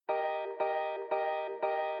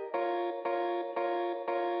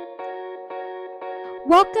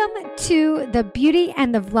Welcome to the Beauty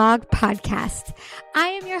and the Vlog podcast. I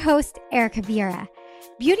am your host, Erica Vieira.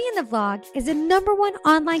 Beauty and the Vlog is a #1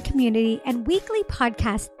 online community and weekly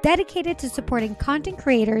podcast dedicated to supporting content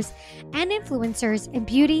creators and influencers in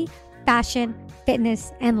beauty, fashion,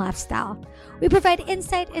 fitness, and lifestyle. We provide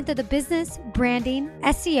insight into the business, branding,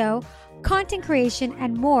 SEO, content creation,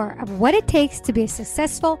 and more of what it takes to be a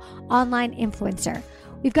successful online influencer.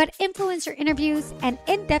 We've got influencer interviews and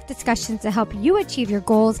in-depth discussions to help you achieve your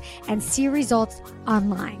goals and see results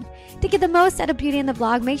online. To get the most out of Beauty and the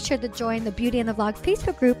Vlog, make sure to join the Beauty and the Vlog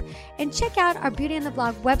Facebook group and check out our Beauty and the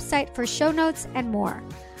Vlog website for show notes and more.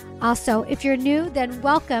 Also, if you're new, then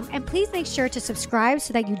welcome, and please make sure to subscribe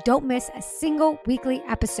so that you don't miss a single weekly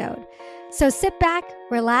episode. So sit back,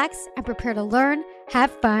 relax, and prepare to learn,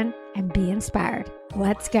 have fun, and be inspired.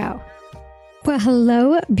 Let's go. Well,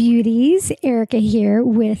 hello, beauties. Erica here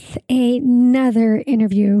with another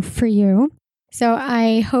interview for you. So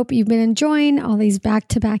I hope you've been enjoying all these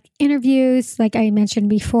back-to-back interviews. Like I mentioned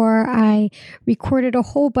before, I recorded a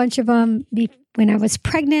whole bunch of them when I was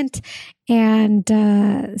pregnant, and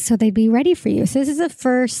so they'd be ready for you. So this is the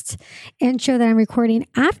first intro that I'm recording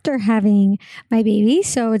after having my baby.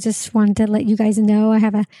 So I just wanted to let you guys know I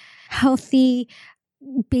have a healthy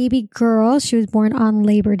baby girl. She was born on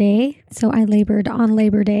Labor Day. So I labored on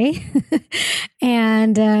Labor Day.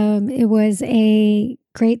 And it was a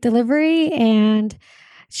great delivery. And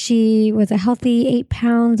she was a healthy 8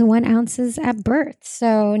 pounds, 1 ounces at birth.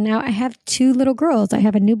 So now I have 2 little girls. I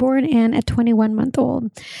have a newborn and a 21-month-old.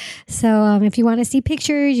 So if you want to see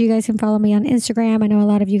pictures, you guys can follow me on Instagram. I know a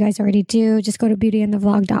lot of you guys already do. Just go to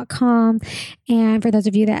beautyandthevlog.com. And for those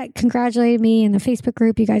of you that congratulated me in the Facebook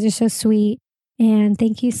group, you guys are so sweet. And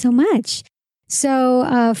thank you so much.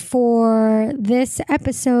 So for this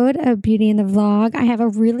episode of Beauty and the Vlog, I have a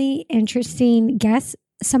really interesting guest,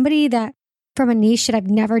 somebody that from a niche that I've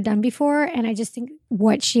never done before. And I just think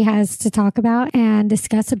what she has to talk about and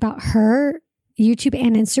discuss about her YouTube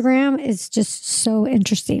and Instagram is just so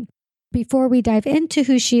interesting. Before we dive into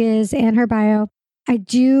who she is and her bio, I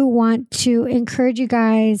do want to encourage you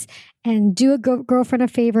guys and do a girlfriend a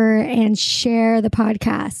favor and share the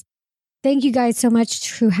podcast. Thank you guys so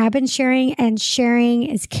much who have been sharing, and sharing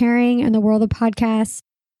is caring in the world of podcasts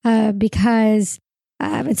because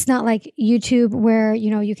it's not like YouTube where,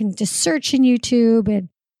 you can just search in YouTube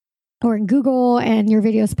or in Google and your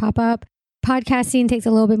videos pop up. Podcasting takes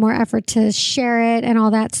a little bit more effort to share it and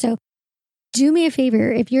all that. So do me a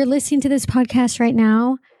favor. If you're listening to this podcast right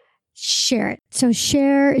now, share it. So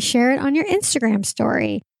share it on your Instagram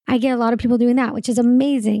story. I get a lot of people doing that, which is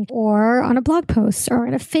amazing, or on a blog post or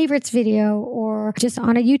in a favorites video or just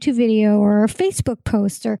on a YouTube video or a Facebook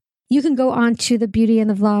post, or you can go on to the Beauty and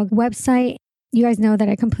the Vlog website. You guys know that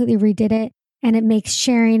I completely redid it, and it makes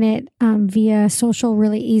sharing it via social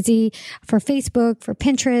really easy for Facebook, for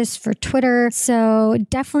Pinterest, for Twitter. So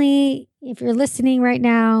definitely, if you're listening right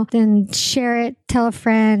now, then share it, tell a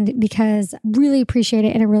friend, because I really appreciate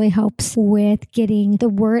it. And it really helps with getting the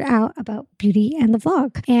word out about Beauty and the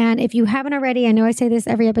Vlog. And if you haven't already, I know I say this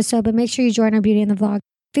every episode, but make sure you join our Beauty and the Vlog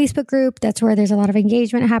Facebook group. That's where there's a lot of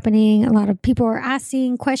engagement happening. A lot of people are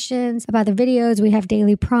asking questions about the videos. We have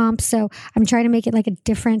daily prompts. So I'm trying to make it like a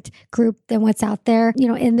different group than what's out there,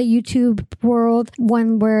 in the YouTube world,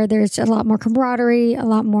 one where there's a lot more camaraderie, a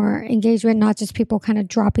lot more engagement, not just people kind of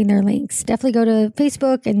dropping their links. Definitely go to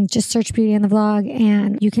Facebook and just search Beauty and the Vlog,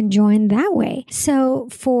 and you can join that way. So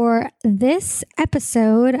for this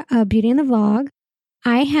episode of Beauty and the Vlog,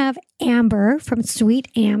 I have Amber from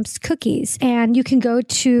SweetAmbsCookies, and you can go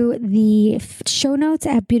to the show notes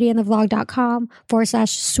at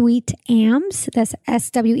beautyandthevlog.com/sweetambs. That's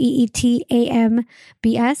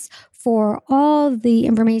SWEETAMBS for all the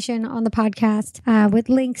information on the podcast with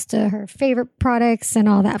links to her favorite products and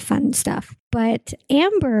all that fun stuff. But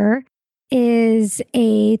Amber is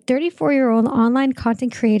a 34-year-old online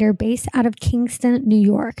content creator based out of Kingston, New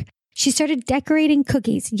York. She started decorating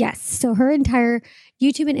cookies. Yes. So her entire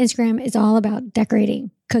YouTube and Instagram is all about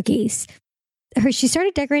decorating cookies. She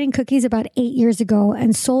started decorating cookies about 8 years ago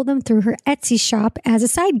and sold them through her Etsy shop as a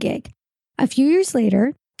side gig. A few years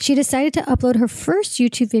later, she decided to upload her first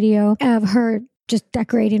YouTube video of her just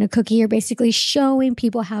decorating a cookie, or basically showing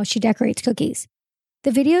people how she decorates cookies.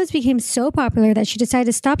 The videos became so popular that she decided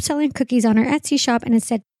to stop selling cookies on her Etsy shop and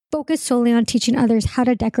instead focus solely on teaching others how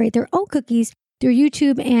to decorate their own cookies through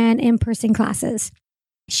YouTube and in-person classes.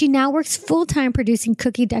 She now works full-time producing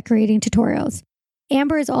cookie decorating tutorials.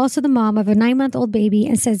 Amber is also the mom of a 9-month-old baby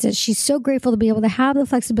and says that she's so grateful to be able to have the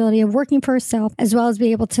flexibility of working for herself, as well as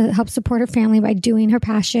be able to help support her family by doing her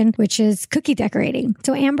passion, which is cookie decorating.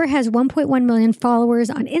 So Amber has 1.1 million followers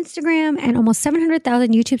on Instagram and almost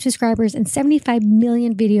 700,000 YouTube subscribers and 75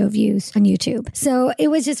 million video views on YouTube. So it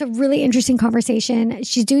was just a really interesting conversation.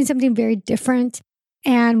 She's doing something very different.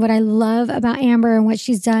 And what I love about Amber and what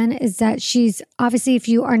she's done is that she's obviously, if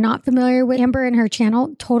you are not familiar with Amber and her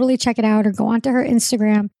channel, totally check it out or go onto her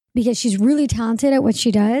Instagram because she's really talented at what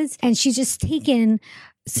she does. And she's just taken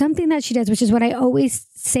something that she does, which is what I always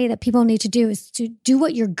say that people need to do, is to do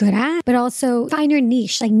what you're good at, but also find your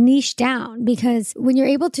niche, like niche down, because when you're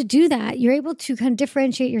able to do that, you're able to kind of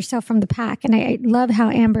differentiate yourself from the pack. And I love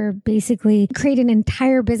how Amber basically created an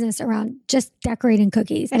entire business around just decorating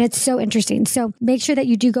cookies. And it's so interesting. So make sure that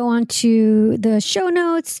you do go on to the show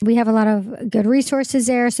notes. We have a lot of good resources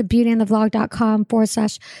there. So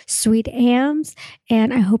beautyandthevlog.com/sweetambs.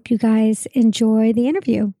 And I hope you guys enjoy the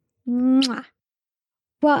interview. Mwah.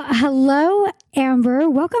 Well, hello, Amber.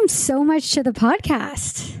 Welcome so much to the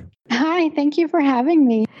podcast. Hi, thank you for having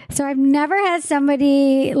me. So I've never had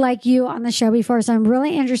somebody like you on the show before, so I'm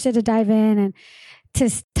really interested to dive in and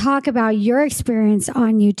to talk about your experience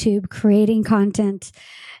on YouTube, creating content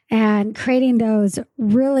and creating those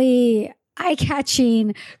really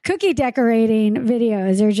eye-catching cookie decorating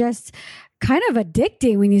videos. They're just kind of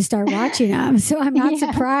addicting when you start watching them. So I'm not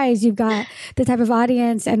surprised you've got the type of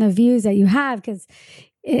audience and the views that you have, because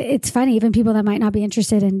it's funny, even people that might not be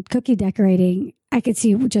interested in cookie decorating, I could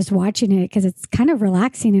see just watching it because it's kind of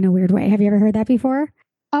relaxing in a weird way. Have you ever heard that before?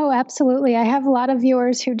 Oh, absolutely. I have a lot of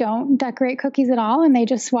viewers who don't decorate cookies at all, and they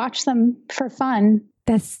just watch them for fun.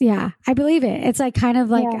 I believe it. It's like kind of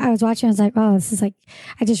like I was watching, I was like, oh, this is like,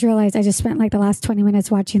 I just realized I just spent like the last 20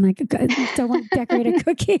 minutes watching like someone decorate a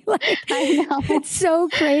cookie. Like, I know. It's so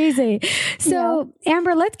crazy. So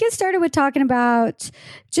Amber, let's get started with talking about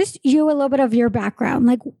just you, a little bit of your background.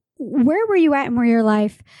 Like, where were you at in your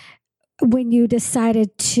life when you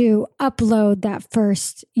decided to upload that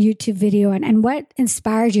first YouTube video, and what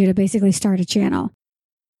inspired you to basically start a channel?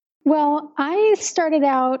 Well, I started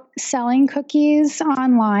out selling cookies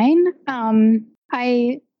online.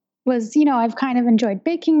 I was, I've kind of enjoyed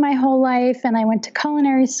baking my whole life, and I went to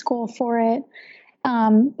culinary school for it.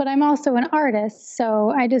 But I'm also an artist,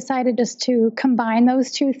 so I decided just to combine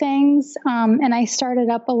those two things. And I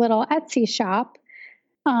started up a little Etsy shop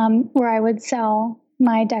where I would sell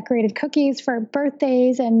my decorated cookies for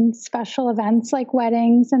birthdays and special events like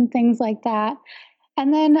weddings and things like that.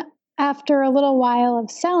 And then after a little while of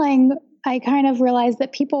selling, I kind of realized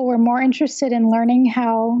that people were more interested in learning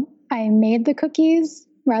how I made the cookies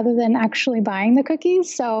rather than actually buying the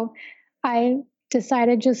cookies. So I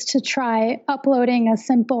decided just to try uploading a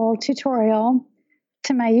simple tutorial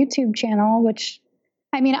to my YouTube channel, which,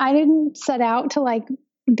 I mean, I didn't set out to like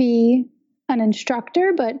be an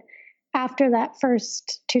instructor, but after that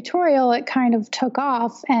first tutorial, it kind of took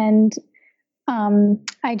off, and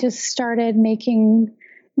I just started making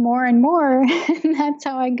more and more, and that's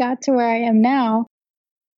how I got to where I am now.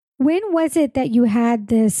 When was it that you had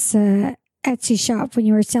this Etsy shop when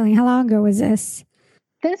you were selling? How long ago was this?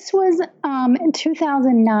 This was in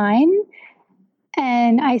 2009,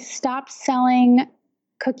 and I stopped selling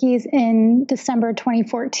cookies in December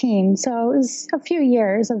 2014. So it was a few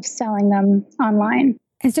years of selling them online.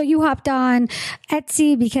 And so you hopped on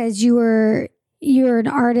Etsy because you're an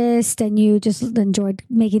artist and you just enjoyed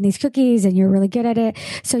making these cookies and you're really good at it.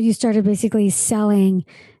 So you started basically selling,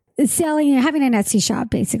 having an Etsy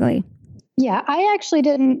shop, basically. Yeah, I actually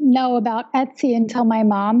didn't know about Etsy until my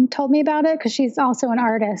mom told me about it, because she's also an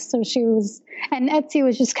artist. So and Etsy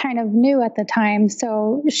was just kind of new at the time.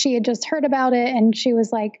 So she had just heard about it, and she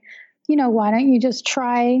was like, why don't you just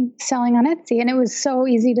try selling on Etsy? And it was so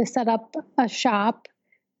easy to set up a shop,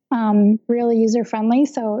 really user-friendly.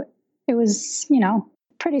 So it was,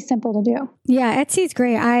 pretty simple to do. Yeah, Etsy's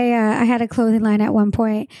great. I had a clothing line at one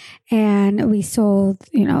point, and we sold,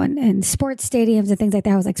 in sports stadiums and things like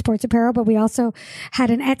that. It was like sports apparel, but we also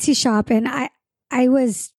had an Etsy shop, and I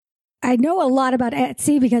know a lot about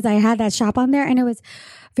Etsy because I had that shop on there, and it was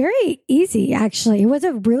very easy, actually.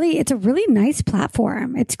 It's a really nice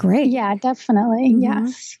platform. It's great. Yeah, definitely. Mm-hmm.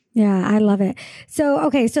 Yes. Yeah, I love it. So,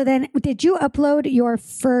 okay. So then did you upload your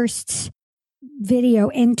first video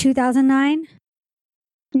in 2009?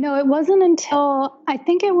 No, it wasn't until I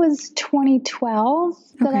think it was 2012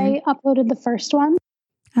 that I uploaded the first one.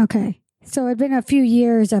 Okay. So it'd been a few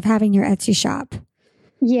years of having your Etsy shop.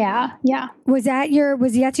 Yeah. Was the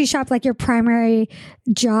Etsy shop like your primary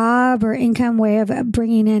job or income way of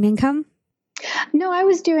bringing in income? No, I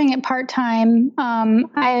was doing it part-time. I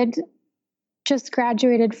had just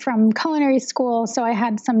graduated from culinary school. So I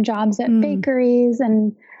had some jobs at bakeries,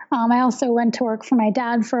 and I also went to work for my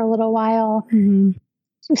dad for a little while.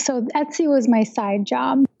 So Etsy was my side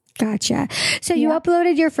job. Gotcha. So you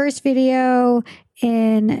uploaded your first video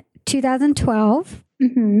in 2012.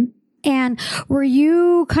 And were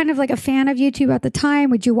you kind of like a fan of YouTube at the time?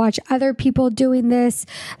 Would you watch other people doing this?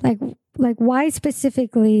 Like why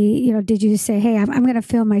specifically, you know, did you say, hey, I'm going to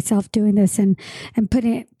film myself doing this and put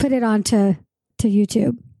it onto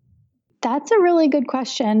YouTube? That's a really good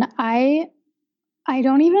question. I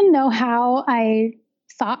don't even know how I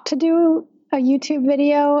thought to do a YouTube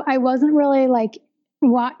video. I wasn't really like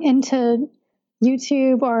into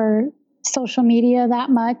YouTube or social media that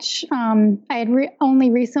much. I had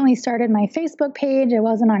only recently started my Facebook page. I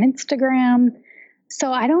wasn't on Instagram.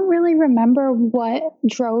 So I don't really remember what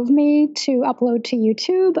drove me to upload to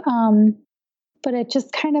YouTube. But it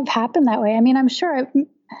just kind of happened that way. I mean, I'm sure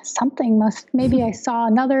maybe I saw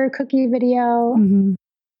another cookie video,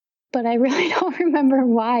 but I really don't remember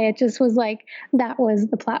why. It just was like, that was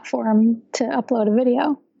the platform to upload a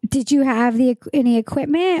video. Did you have any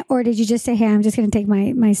equipment, or did you just say, hey, I'm just going to take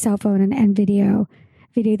my cell phone and video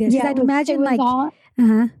this? Yeah, I'd imagine like, oh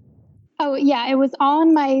yeah, it was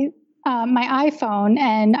on my iPhone,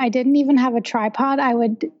 and I didn't even have a tripod. I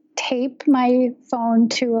would tape my phone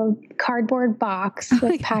to a cardboard box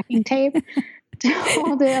with packing tape to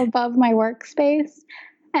hold it above my workspace.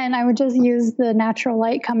 And I would just use the natural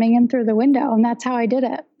light coming in through the window. And that's how I did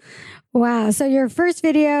it. Wow. So your first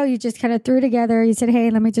video, you just kind of threw together. You said, hey,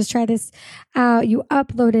 let me just try this out. You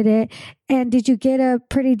uploaded it. And did you get a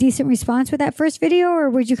pretty decent response with that first video? Or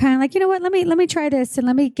were you kind of like, you know what, let me try this and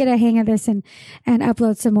let me get a hang of this and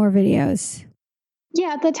upload some more videos?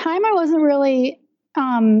 Yeah, at the time I wasn't really,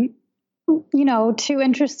 too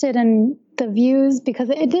interested in the views because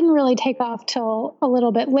it didn't really take off till a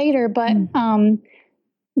little bit later. But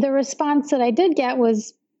the response that I did get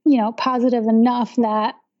was, positive enough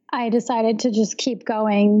that I decided to just keep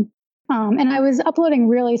going. And I was uploading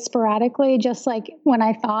really sporadically, just like when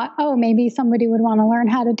I thought, oh, maybe somebody would want to learn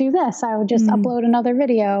how to do this, I would just upload another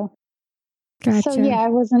video. Gotcha. So yeah, I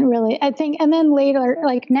wasn't really, I think, and then later,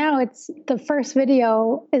 like now it's the first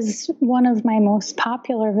video is one of my most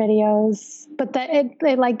popular videos, but that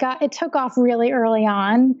it took off really early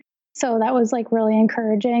on. So that was like really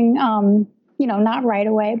encouraging. Not right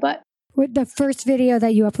away, but. With the first video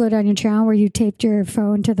that you uploaded on your channel where you taped your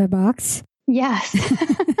phone to the box? Yes.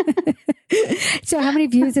 So how many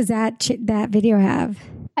views does that video have?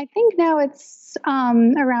 I think now it's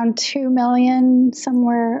around 2 million,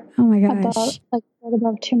 somewhere. Oh my gosh.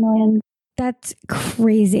 Above 2 million. That's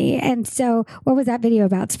crazy. And so what was that video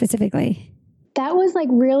about specifically? That was like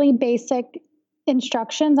really basic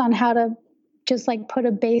instructions on how to just like put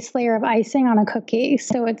a base layer of icing on a cookie.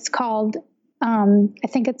 So it's called, I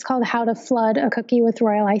think it's called How to Flood a Cookie with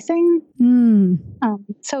Royal Icing.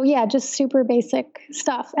 So yeah, just super basic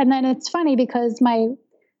stuff. And then it's funny because my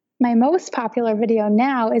most popular video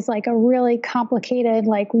now is like a really complicated,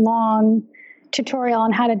 like long tutorial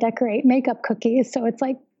on how to decorate makeup cookies. So it's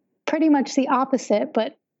like pretty much the opposite,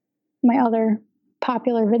 but my other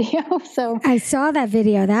popular video. So I saw that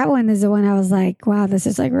video. That one is the one I was like, wow, this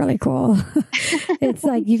is like really cool. It's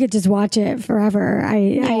like you could just watch it forever.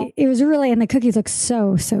 It was really, and the cookies look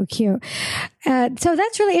so cute. So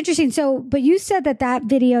that's really interesting. So, but you said that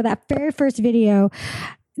video, that very first video,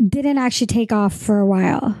 didn't actually take off for a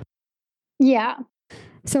while. Yeah.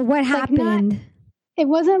 So what happened? It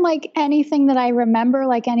wasn't like anything that I remember,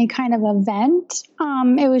 like any kind of event.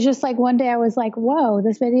 It was just like one day I was like, whoa,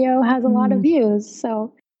 this video has a lot of views.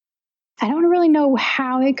 So I don't really know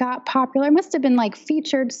how it got popular. It must have been like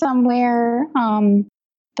featured somewhere.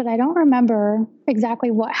 But I don't remember exactly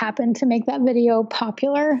what happened to make that video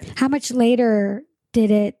popular. How much later did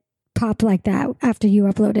it pop like that after you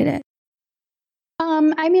uploaded it?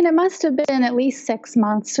 I mean, it must have been at least 6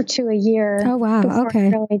 months or to a year. Oh, wow. Okay. I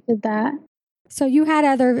really did that. So you had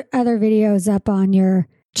other videos up on your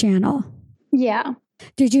channel. Yeah.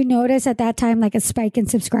 Did you notice at that time like a spike in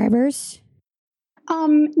subscribers?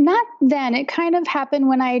 Not then. It kind of happened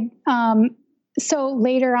when so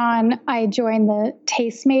later on I joined the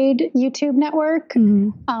Tastemade YouTube network.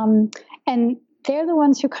 And they're the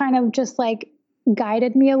ones who kind of just like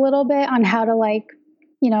guided me a little bit on how to like,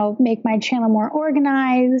 make my channel more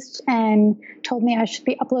organized and told me I should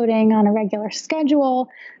be uploading on a regular schedule.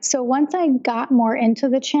 So once I got more into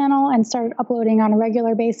the channel and started uploading on a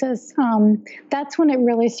regular basis, that's when it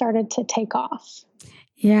really started to take off.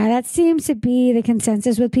 Yeah, that seems to be the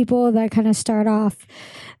consensus with people that kind of start off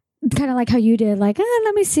kind of like how you did, like,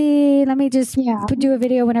 let me see, let me just do a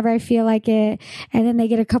video whenever I feel like it. And then they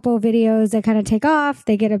get a couple of videos that kind of take off.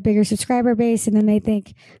 They get a bigger subscriber base, and then they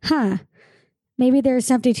think, maybe there's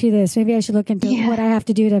something to this. Maybe I should look into what I have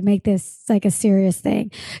to do to make this like a serious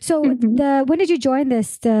thing. So when did you join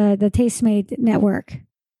this, the Tastemade network?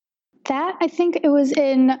 That, I think it was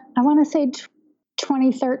in, I want to say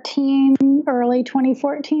 2013, early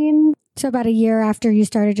 2014. So about a year after you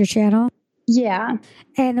started your channel? Yeah.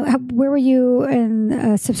 And where were you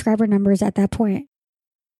in subscriber numbers at that point?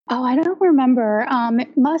 Oh, I don't remember.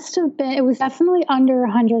 It must have been, it was definitely under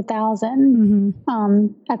 100,000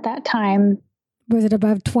 at that time. Was it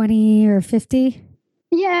above 20 or 50?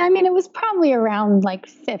 Yeah, I mean, it was probably around like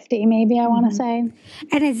 50, maybe, I want to say.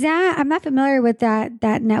 And is that, I'm not familiar with that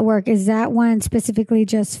network. Is that one specifically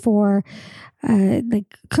just for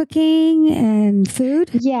like cooking and food?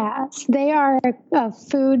 Yes, they are a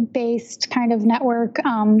food-based kind of network.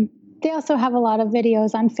 They also have a lot of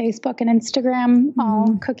videos on Facebook and Instagram,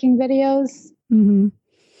 all cooking videos.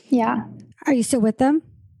 Yeah. Are you still with them?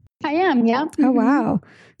 I am, yeah. Oh, wow.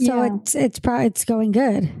 So it's going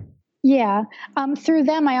good. Yeah. Through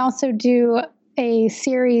them, I also do a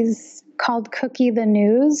series called Cookie the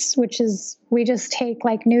News, which is, we just take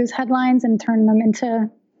like news headlines and turn them into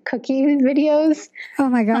cookie videos. Oh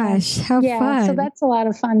my gosh. How fun. So that's a lot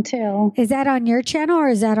of fun too. Is that on your channel or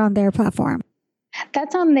is that on their platform?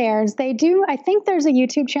 That's on theirs. They do, I think there's a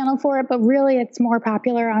YouTube channel for it, but really it's more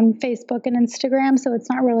popular on Facebook and Instagram. So it's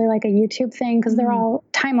not really like a YouTube thing because they're all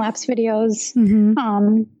time-lapse videos.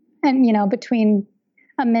 And, you know, between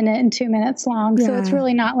a minute and 2 minutes long. So it's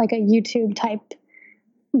really not like a YouTube type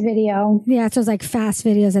video. Yeah. So it's like fast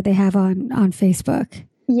videos that they have on Facebook.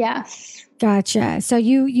 Yes. Gotcha. So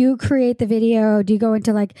you create the video. Do you go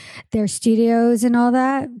into like their studios and all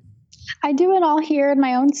that? I do it all here in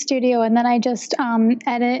my own studio, and then I just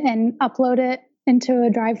edit and upload it into a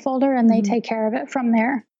Drive folder, and they take care of it from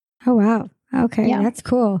there. Oh, wow. Okay. Yeah. That's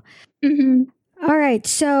cool. All right.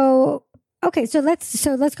 So, okay. So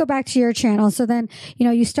let's go back to your channel. So then, you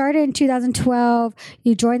know, you started in 2012,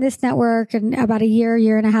 you joined this network, and about a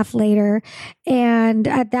year and a half later. And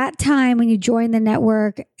at that time, when you joined the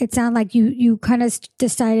network, it sounded like you kind of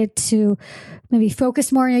decided to maybe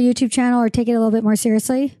focus more on your YouTube channel or take it a little bit more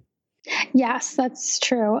seriously. Yes, that's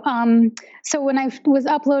true. So when I was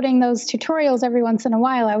uploading those tutorials every once in a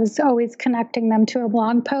while, I was always connecting them to a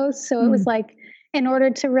blog post. So it was like, in order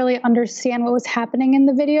to really understand what was happening in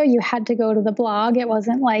the video, you had to go to the blog. It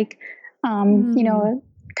wasn't like, you know,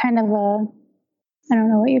 kind of a, I don't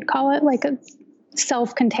know what you'd call it, like a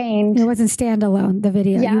self-contained. It wasn't standalone, the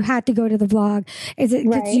video. Yeah. You had to go to the blog. Is it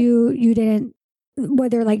because you didn't, were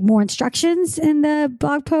there like more instructions in the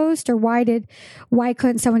blog post, or why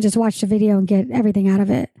couldn't someone just watch the video and get everything out of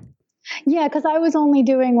it? Yeah, because I was only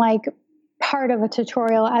doing like part of a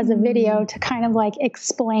tutorial as a video to kind of like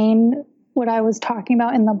explain what I was talking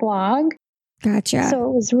about in the blog. Gotcha. So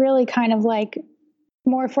it was really kind of like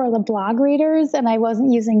more for the blog readers, and I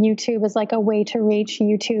wasn't using YouTube as like a way to reach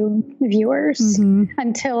YouTube viewers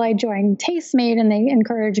until I joined Tastemade, and they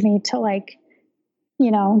encouraged me to like, you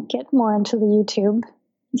know, get more into the YouTube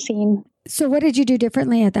scene. So what did you do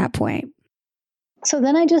differently at that point? So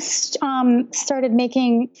then I just started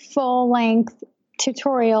making full-length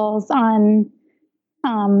tutorials on,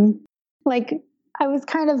 like, I was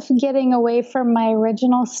kind of getting away from my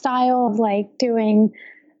original style of like doing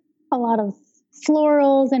a lot of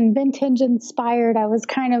florals and vintage inspired. I was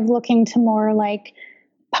kind of looking to more like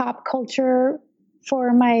pop culture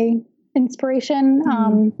for my inspiration,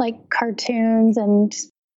 like cartoons and,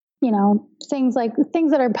 you know, things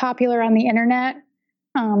that are popular on the internet,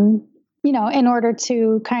 you know, in order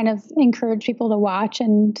to kind of encourage people to watch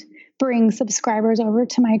and bring subscribers over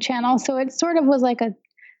to my channel. So it sort of was like a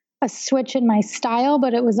switch in my style,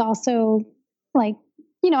 but it was also like,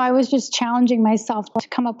 you know, I was just challenging myself to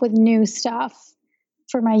come up with new stuff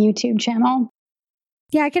for my YouTube channel.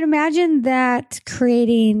 Yeah, I can imagine that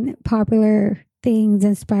creating popular things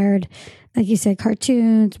inspired, like you said,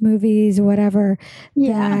 cartoons, movies, whatever.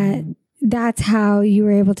 Yeah. That's how you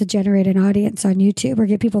were able to generate an audience on YouTube or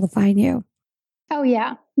get people to find you. Oh,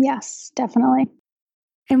 yeah. Yes, definitely.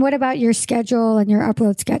 And what about your schedule and your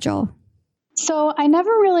upload schedule? So I never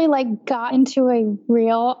really like got into a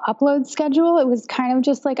real upload schedule. It was kind of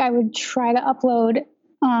just like I would try to upload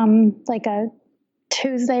like a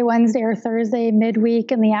Tuesday, Wednesday, or Thursday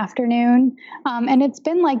midweek in the afternoon. And it's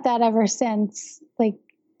been like that ever since. Like,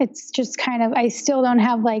 it's just kind of, I still don't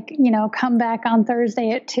have like, you know, come back on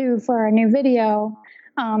Thursday at 2 for a new video.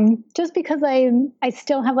 Just because I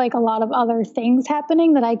still have like a lot of other things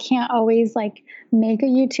happening that I can't always like make a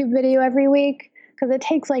YouTube video every week. because it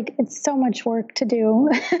takes it's so much work to do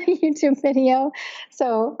a YouTube video.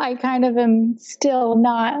 So I kind of am still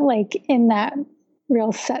not in that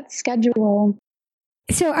real set schedule.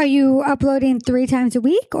 So are you uploading 3 times a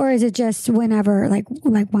week, or is it just whenever, like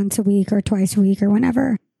once a week or twice a week or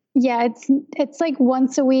whenever? Yeah, it's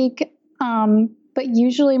once a week, but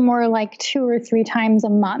usually more 2 or 3 times a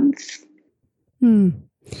month.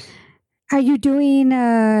 Are you doing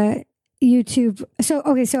YouTube?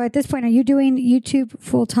 So at this point, are you doing YouTube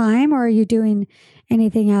full time, or are you doing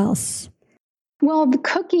anything else? Well, the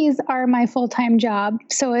cookies are my full-time job.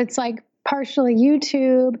 So it's partially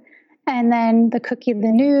YouTube, and then the Cookie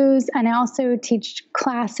the News. And I also teach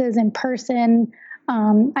classes in person.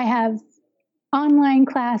 I have online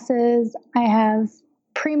classes. I have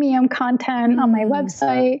premium content on my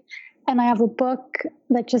website, and I have a book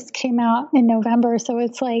that just came out in November. So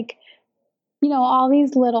it's all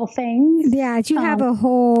these little things. Yeah, you have a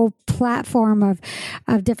whole platform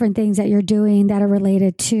of different things that you're doing that are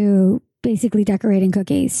related to basically decorating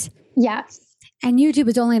cookies. Yes. And YouTube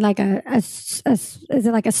is only is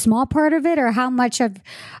it a small part of it, or how much of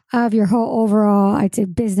your whole overall, I'd say,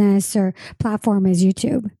 business or platform is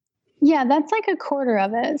YouTube? Yeah, that's a quarter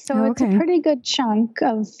of it. So it's a pretty good chunk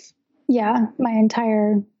of, my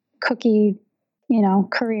entire cookie,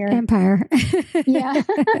 career. Empire. Yeah.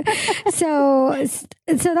 So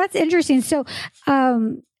that's interesting. So,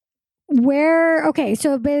 but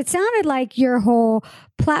it sounded like your whole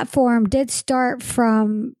platform did start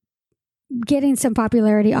from getting some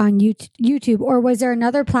popularity on YouTube, or was there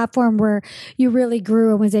another platform where you really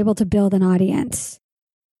grew and was able to build an audience?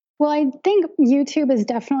 Well, I think YouTube is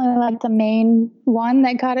definitely the main one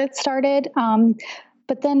that got it started.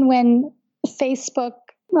 But then when Facebook,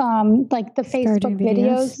 the Facebook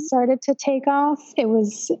videos started to take off, I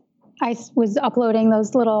was uploading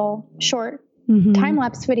those little short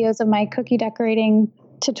time-lapse videos of my cookie decorating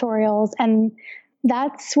tutorials. And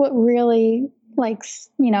that's what really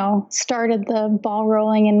started the ball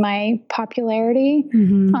rolling in my popularity.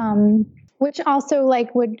 Which also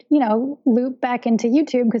would, loop back into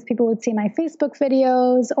YouTube, because people would see my Facebook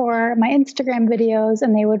videos or my Instagram videos,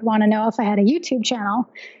 and they would want to know if I had a YouTube channel.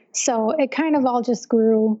 So it kind of all just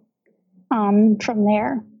grew from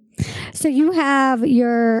there. So you have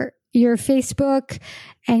your Facebook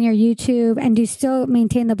and your YouTube, and do you still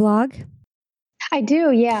maintain the blog? I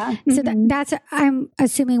do, yeah. So that's, I'm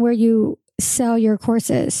assuming, where you sell your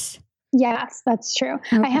courses. Yes, that's true.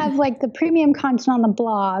 Okay. I have the premium content on the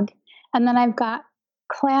blog, and then I've got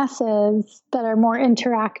classes that are more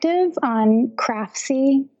interactive on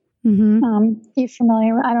Craftsy. You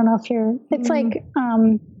familiar? I don't know if you're, it's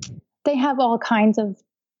they have all kinds of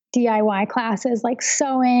DIY classes like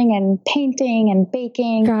sewing and painting and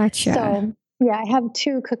baking. Gotcha. So I have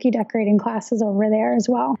 2 cookie decorating classes over there as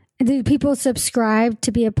well. Do people subscribe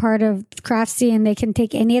to be a part of Craftsy, and they can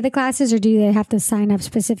take any of the classes, or do they have to sign up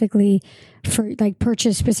specifically for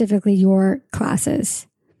purchase specifically your classes?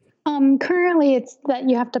 Currently it's that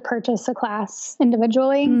you have to purchase a class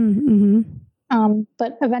individually.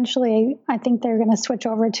 But eventually I think they're going to switch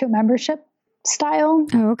over to a membership style.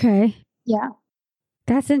 Oh, okay. Yeah.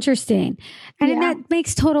 That's interesting. And that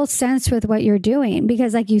makes total sense with what you're doing,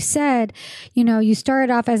 because like you said, you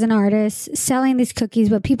started off as an artist selling these cookies,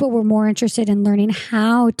 but people were more interested in learning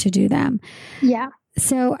how to do them. Yeah.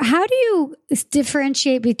 So how do you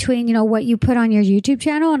differentiate between, what you put on your YouTube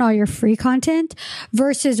channel and all your free content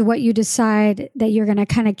versus what you decide that you're going to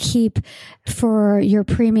kind of keep for your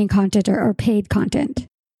premium content or paid content?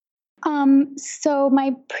 So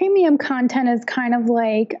my premium content is kind of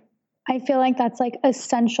I feel like that's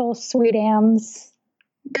essential SweetAmbs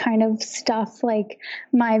kind of stuff, like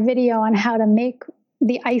my video on how to make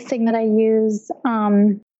the icing that I use,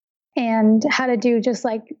 and how to do just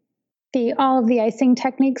all of the icing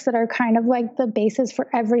techniques that are kind of the basis for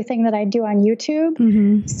everything that I do on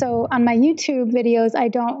YouTube. So on my YouTube videos, I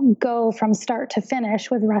don't go from start to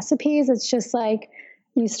finish with recipes. It's just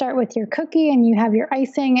you start with your cookie and you have your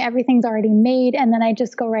icing, everything's already made. And then I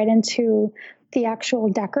just go right into the actual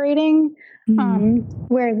decorating,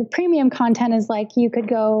 where the premium content is you could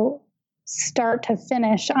go start to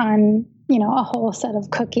finish on, a whole set of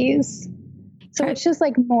cookies. So it's just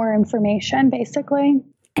more information basically.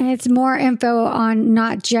 And it's more info on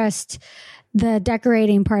not just the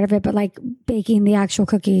decorating part of it, but baking the actual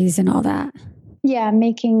cookies and all that. Yeah,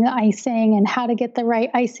 making the icing and how to get the right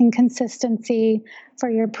icing consistency for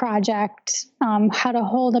your project, how to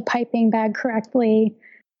hold a piping bag correctly,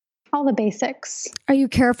 all the basics. Are you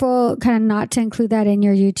careful kind of not to include that in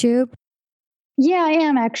your YouTube? Yeah, I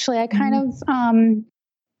am actually. I kind of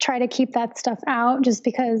try to keep that stuff out, just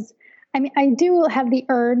because, I do have the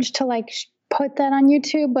urge to put that on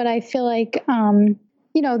YouTube, but I feel like,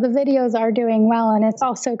 the videos are doing well, and it's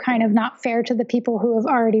also kind of not fair to the people who have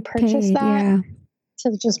already purchased that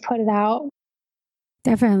to just put it out.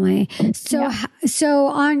 Definitely. So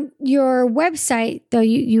on your website, though,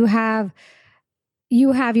 you have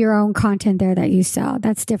your own content there that you sell.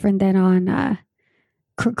 That's different than on,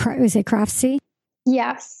 is it Craftsy?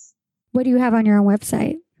 Yes. What do you have on your own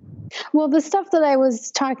website? Well, the stuff that I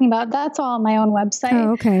was talking about, that's all on my own website.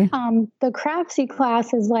 Oh, okay. The Craftsy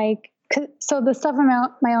class is so the stuff on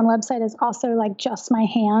my own website is also like just my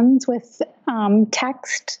hands with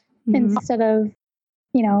text instead of,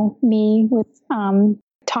 me with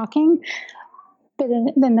talking. But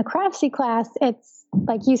then the Craftsy class, it's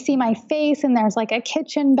like you see my face and there's like a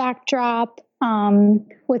kitchen backdrop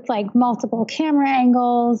with like multiple camera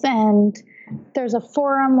angles, and there's a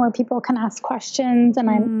forum where people can ask questions and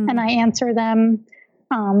I answer them.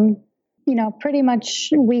 Pretty much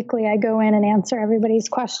weekly I go in and answer everybody's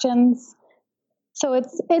questions. So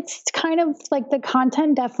it's kind of like the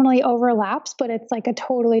content definitely overlaps, but it's like a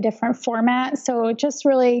totally different format. So it just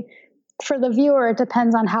really, for the viewer, it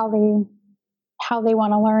depends on how they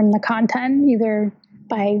want to learn the content, either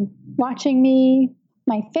by watching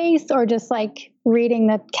my face, or just like reading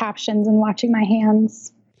the captions and watching my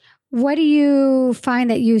hands. What do you find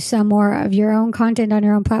that you sell more of, your own content on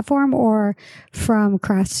your own platform or from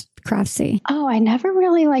Craftsy? Oh, I never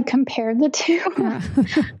really like compared the two.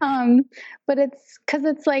 But it's because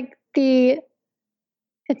it's like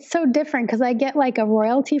it's so different because I get like a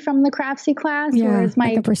royalty from the Craftsy class, whereas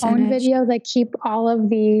my own videos, I keep all of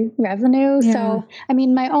the revenue. Yeah. So, I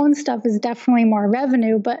mean, my own stuff is definitely more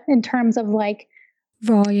revenue, but in terms of like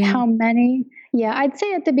volume, how many? Yeah, I'd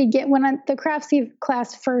say at the beginning, when the Craftsy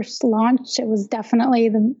class first launched, it was definitely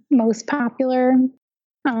the most popular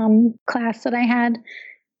class that I had.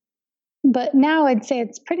 But now I'd say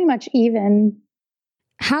it's pretty much even.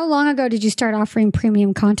 How long ago did you start offering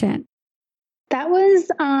premium content? That was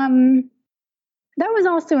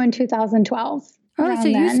also in 2012. Oh, so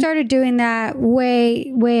you started doing that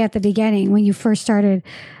way at the beginning when you first started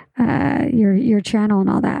your channel and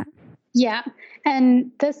all that. Yeah.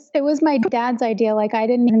 And it was my dad's idea. Like, I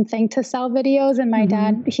didn't even think to sell videos. And my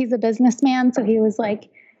dad, he's a businessman. So he was like,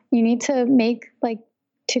 you need to make like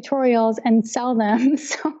tutorials and sell them.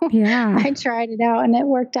 So I tried it out and it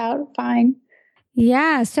worked out fine.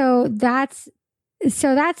 Yeah. So that's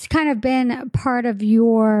kind of been part of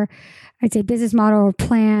your, I'd say, business model or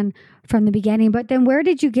plan from the beginning. But then where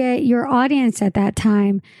did you get your audience at that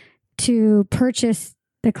time to purchase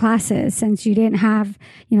the classes, since you didn't have,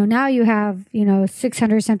 now you have,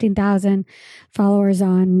 600 something thousand followers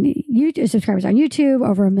on YouTube, subscribers on YouTube,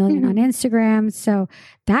 over 1 million on Instagram. So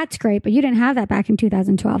that's great. But you didn't have that back in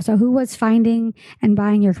 2012. So who was finding and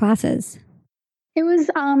buying your classes? It was,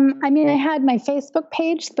 I had my Facebook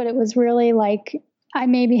page, but it was really like, I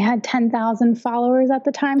maybe had 10,000 followers at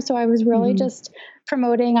the time. So I was really just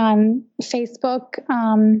promoting on Facebook.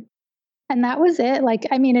 And that was it. Like,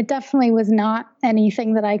 it definitely was not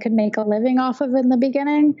anything that I could make a living off of in the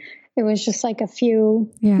beginning. It was just like a few,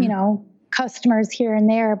 customers here and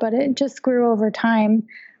there, but it just grew over time.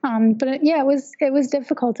 It was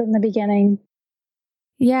difficult in the beginning.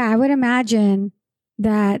 Yeah, I would imagine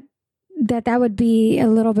that would be a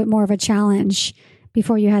little bit more of a challenge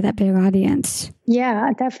before you had that big audience.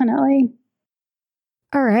 Yeah, definitely.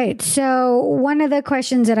 All right. So one of the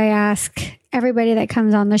questions that I ask everybody that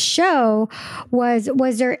comes on the show was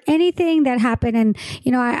there anything that happened? And,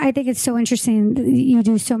 I think it's so interesting. You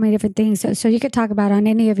do so many different things. So you could talk about on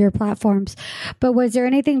any of your platforms, but was there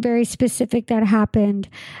anything very specific that happened,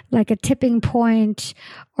 like a tipping point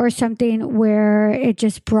or something where it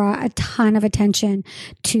just brought a ton of attention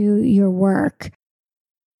to your work?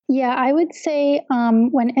 Yeah, I would say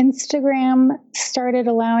when Instagram started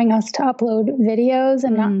allowing us to upload videos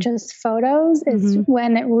and not just photos is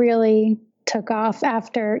when it really took off.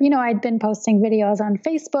 After, I'd been posting videos on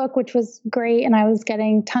Facebook, which was great, and I was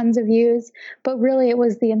getting tons of views, but really it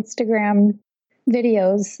was the Instagram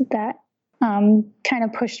videos that kind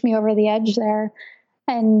of pushed me over the edge there.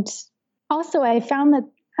 And also I found that,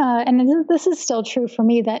 and this is still true for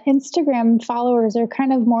me, that Instagram followers are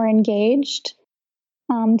kind of more engaged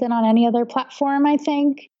than on any other platform, I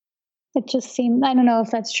think. It just seemed, I don't know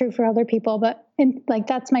if that's true for other people, but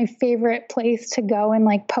that's my favorite place to go and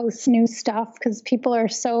like post new stuff, because people are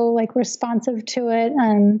so like responsive to it,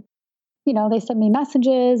 and they send me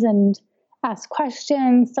messages and ask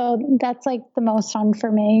questions. So that's like the most fun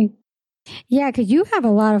for me. Yeah, because you have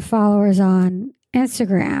a lot of followers on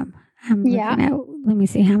Instagram. I'm looking at, let me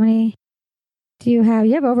see, how many do you have?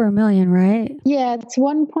 You have over 1 million, right? Yeah, it's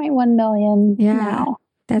 1.1 million now.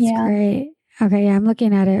 That's great. Okay. Yeah, I'm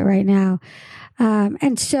looking at it right now.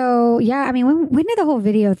 And so, yeah, I mean, when did the whole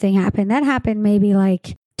video thing happen? That happened maybe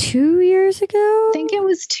like 2 years ago? I think it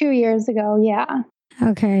was 2 years ago. Yeah.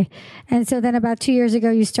 Okay. And so then about 2 years ago,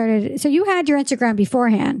 you started, so you had your Instagram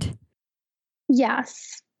beforehand.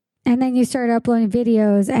 Yes. And then you started uploading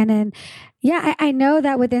videos. And then, yeah, I know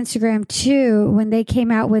that with Instagram too, when they came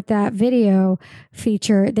out with that video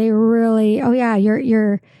feature, they really, oh yeah,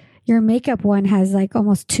 your makeup one has like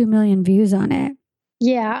almost 2 million views on it.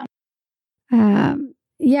 Yeah.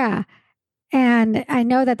 Yeah. And I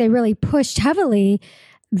know that they really pushed heavily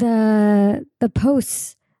the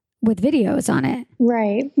posts with videos on it.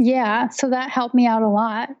 Right. Yeah. So that helped me out a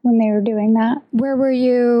lot when they were doing that. Where were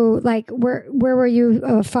you, like, where were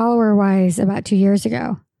you follower wise about 2 years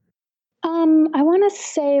ago? I want to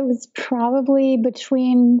say it was probably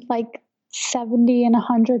between like 70 and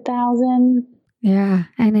 100,000. Yeah.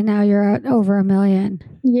 And then now you're at over 1 million.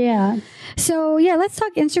 Yeah. So yeah, let's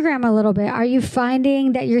talk Instagram a little bit. Are you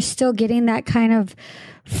finding that you're still getting that kind of,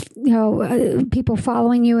 people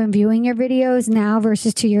following you and viewing your videos now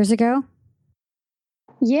versus 2 years ago?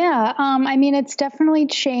 Yeah. I mean, it's definitely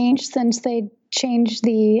changed since they changed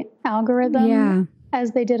the algorithm. Yeah.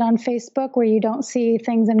 As they did on Facebook, where you don't see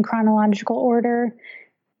things in chronological order.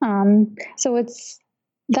 So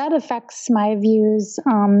that affects my views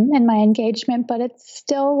and my engagement, but it's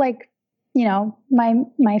still like,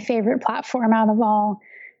 my favorite platform out of all.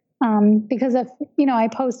 Because if, I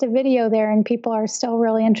post a video there and people are still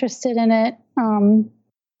really interested in it.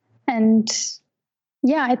 And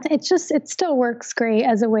yeah, it still works great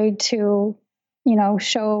as a way to,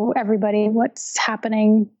 show everybody what's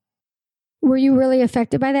happening. Were you really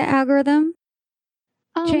affected by the algorithm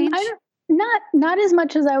change? Not as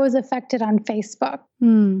much as I was affected on Facebook.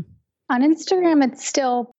 On Instagram, it's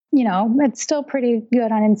still, it's still pretty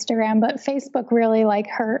good on Instagram, but Facebook really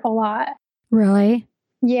hurt a lot. Really?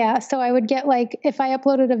 Yeah. So I would get if I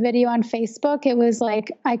uploaded a video on Facebook, it was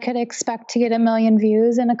I could expect to get 1 million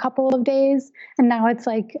views in a couple of days. And now it's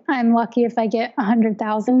I'm lucky if I get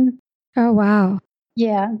 100,000. Oh, wow.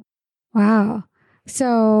 Yeah. Wow.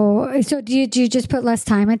 So did you just put less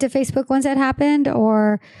time into Facebook once that happened,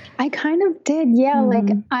 or? I kind of did. Yeah.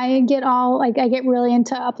 I get really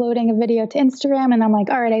into uploading a video to Instagram, and I'm all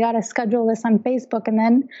right, I got to schedule this on Facebook, and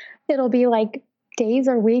then it'll be days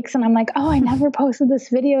or weeks, and I'm oh, I never posted this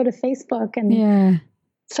video to Facebook. And yeah.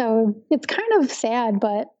 So it's kind of sad,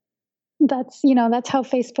 but that's how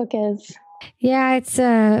Facebook is. Yeah. It's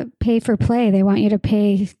pay for play. They want you to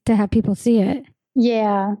pay to have people see it.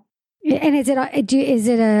 Yeah. And is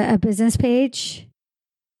it a business page?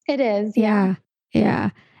 It is. Yeah. Yeah.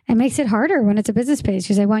 It makes it harder when it's a business page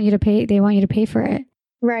because they want you to pay for it.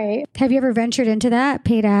 Right. Have you ever ventured into that,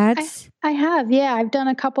 paid ads? I have. Yeah. I've done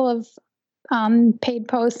a couple of paid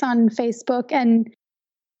posts on Facebook, and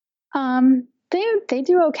they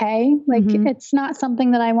do okay. It's not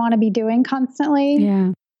something that I want to be doing constantly.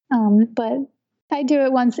 Yeah. But I do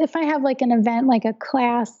it once. If I have an event, like a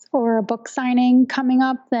class or a book signing coming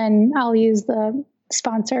up, then I'll use the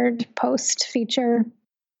sponsored post feature.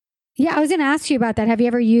 Yeah, I was going to ask you about that. Have you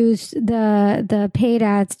ever used the paid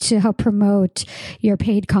ads to help promote your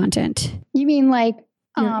paid content? You mean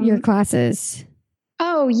your classes?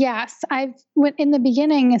 Oh, yes. In the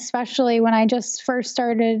beginning, especially when I just first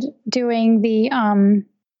started doing the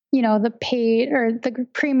the paid or the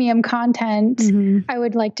premium content, I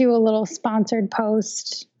would do a little sponsored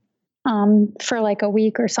post for a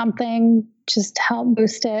week or something, just to help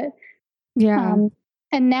boost it. Yeah.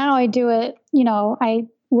 And now I do it, I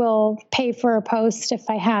will pay for a post if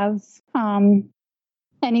I have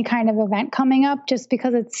any kind of event coming up, just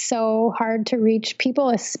because it's so hard to reach people,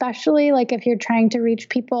 especially if you're trying to reach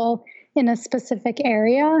people in a specific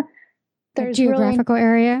area. There's a geographical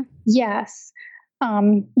area? Yes.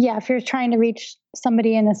 If you're trying to reach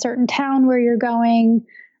somebody in a certain town where you're going,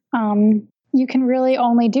 you can really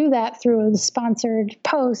only do that through the sponsored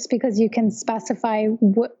post, because you can specify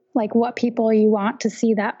what people you want to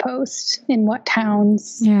see that post in what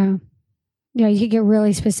towns. Yeah. Yeah. You can get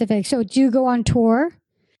really specific. So do you go on tour?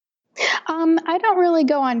 I don't really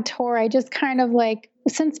go on tour. I just kind of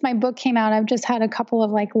since my book came out, I've just had a couple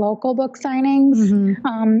of local book signings.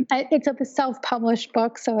 It's a self-published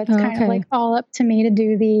book, so it's kind of all up to me to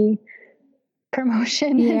do the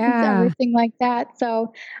promotion and everything like that.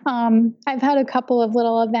 So I've had a couple of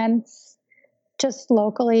little events just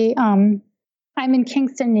locally. I'm in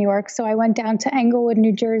Kingston, New York, so I went down to Englewood,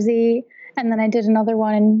 New Jersey, and then I did another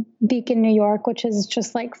one in Beacon, New York, which is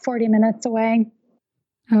just 40 minutes away.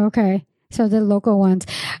 Okay. So the local ones.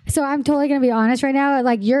 So I'm totally going to be honest right now.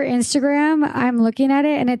 Your Instagram, I'm looking at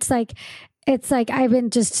it and it's It's like I've been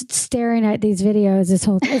just staring at these videos this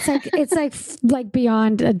whole. It's like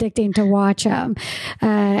beyond addicting to watch them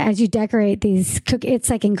as you decorate these cookies. It's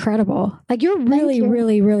like incredible. Like you're really,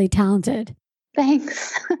 really, really talented.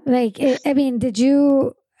 Thanks. Like I mean,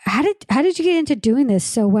 how did you get into doing this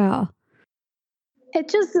so well? It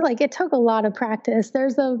just it took a lot of practice.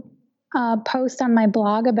 There's a post on my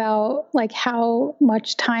blog about like how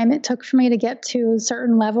much time it took for me to get to a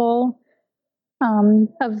certain level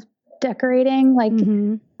of decorating. Like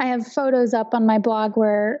I have photos up on my blog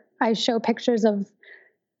where I show pictures of,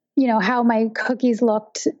 how my cookies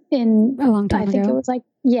looked in a long time ago. I think it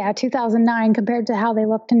was 2009 compared to how they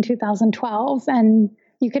looked in 2012. And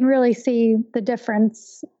you can really see the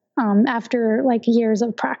difference after years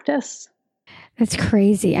of practice. That's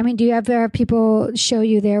crazy. I mean, do you ever have people show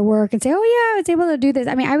you their work and say, oh yeah, I was able to do this?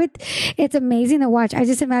 I mean, it's amazing to watch. I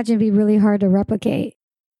just imagine it'd be really hard to replicate.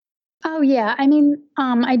 Oh yeah. I mean,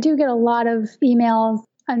 I do get a lot of emails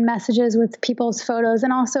and messages with people's photos,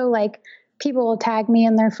 and also people will tag me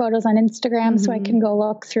in their photos on Instagram so I can go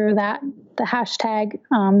look through the hashtag,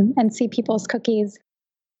 and see people's cookies.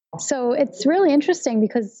 So it's really interesting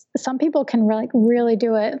because some people can really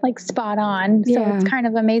do it spot on. So it's kind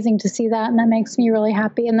of amazing to see that. And that makes me really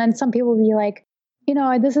happy. And then some people will be like,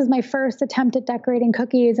 this is my first attempt at decorating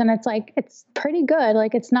cookies. And it's it's pretty good.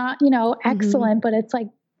 It's not, excellent, but it's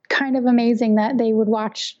kind of amazing that they would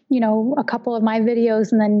watch, a couple of my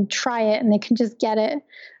videos and then try it and they can just get it.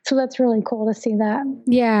 So that's really cool to see that.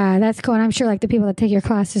 Yeah, that's cool. And I'm sure the people that take your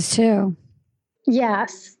classes too.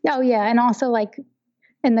 Yes. Oh yeah. And also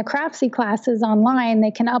in the Craftsy classes online,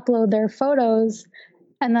 they can upload their photos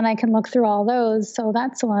and then I can look through all those. So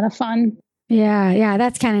that's a lot of fun. Yeah. Yeah.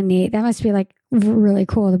 That's kind of neat. That must be really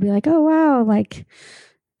cool to be oh, wow.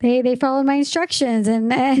 They followed my instructions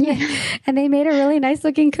and they made a really nice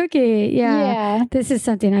looking cookie. Yeah. This is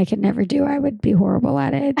something I could never do. I would be horrible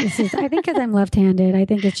at it. I think because I'm left-handed, I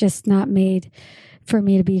think it's just not made for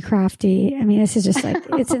me to be crafty. I mean, this is just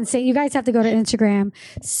it's insane. You guys have to go to Instagram,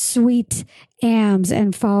 SweetAmbs,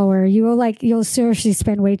 and follow her. You'll seriously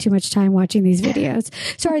spend way too much time watching these videos.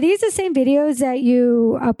 So are these the same videos that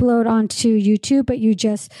you upload onto YouTube, but you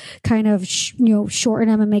just kind of, shorten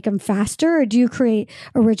them and make them faster? Or do you create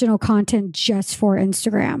original content just for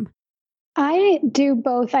Instagram? I do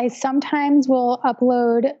both. I sometimes will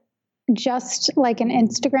upload just an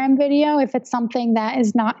Instagram video if it's something that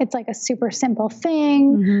is not, it's a super simple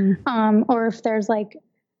thing. Or if there's a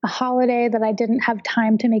holiday that I didn't have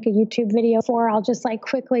time to make a YouTube video for, I'll just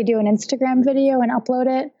quickly do an Instagram video and upload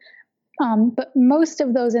it. But most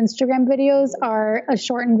of those Instagram videos are a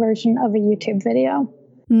shortened version of a YouTube video.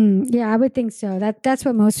 Yeah, I would think so. That's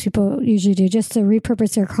what most people usually do, just to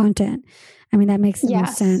repurpose their content. I mean, that makes the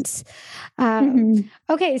most sense.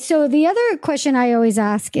 Okay, so the other question I always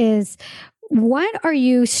ask is, what are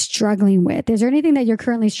you struggling with? Is there anything that you're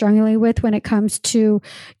currently struggling with when it comes to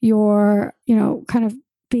your, kind of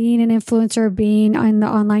being an influencer, being in the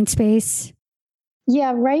online space?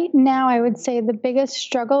 Yeah, right now I would say the biggest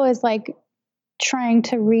struggle is trying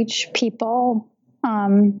to reach people,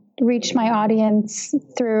 reach my audience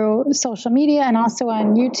through social media and also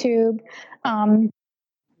on YouTube.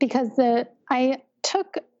 Because I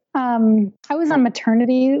was on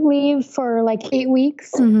maternity leave for 8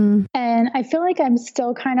 weeks, and I feel I'm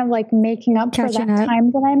still kind of making up for that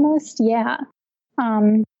time that I missed. Yeah.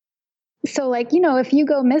 So if you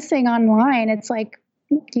go missing online, it's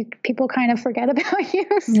people kind of forget about you.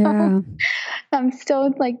 So I'm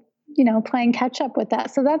still playing catch up with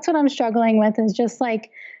that. So that's what I'm struggling with, is just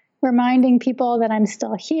reminding people that I'm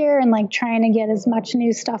still here and trying to get as much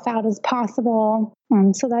new stuff out as possible.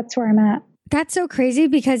 So that's where I'm at. That's so crazy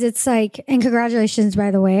because it's and congratulations,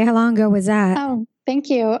 by the way. How long ago was that? Oh, thank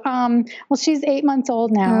you. Well, she's 8 months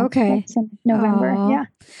old now. Oh, okay. That's in November. Aww. Yeah.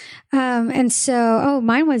 And so,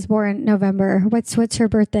 mine was born November. What's her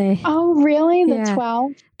birthday? Oh, really? The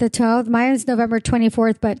 12th? The 12th. Mine is November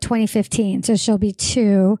 24th, but 2015. So she'll be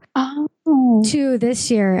 2. Oh. 2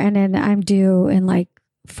 this year. And then I'm due in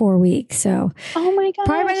 4 weeks. So oh my gosh,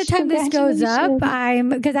 probably by the time this goes up,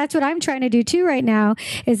 because that's what I'm trying to do too right now,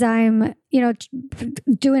 is I'm,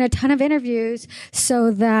 doing a ton of interviews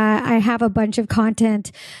so that I have a bunch of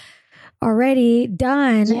content already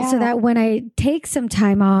done, so that when I take some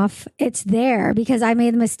time off, it's there. Because I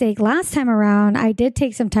made the mistake last time around. I did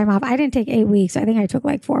take some time off. I didn't take 8 weeks. I think I took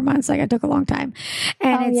 4 months. I took a long time.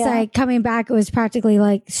 And coming back, it was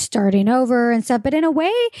practically starting over and stuff. But in a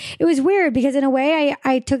way, it was weird, because in a way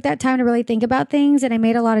I took that time to really think about things, and I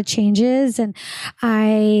made a lot of changes, and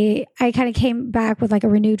I kind of came back with a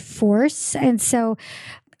renewed force. And so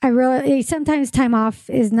I really, sometimes time off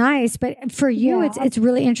is nice, but for you, it's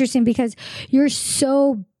really interesting because you're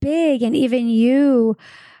so big, and even you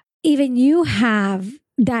have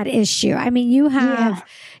that issue. I mean, you have,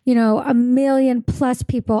 1 million plus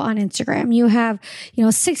people on Instagram. You have,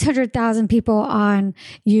 600,000 people on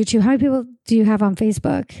YouTube. How many people do you have on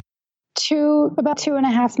Facebook? About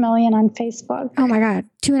 2.5 million on Facebook. Oh my God.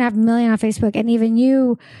 2.5 million on Facebook. And even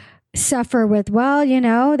you suffer with,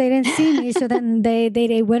 they didn't see me. So then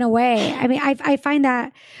they went away. I mean, I find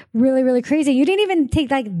that really, really crazy. You didn't even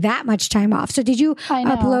take like that much time off. So did you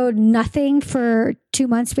upload nothing for 2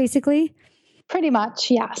 months basically? Pretty much,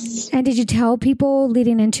 yes. And did you tell people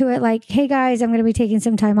leading into it, like, hey guys, I'm going to be taking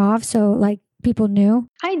some time off? So like people knew?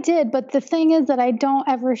 I did. But the thing is that I don't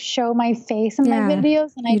ever show my face in my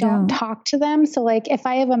videos, and I don't talk to them. So like if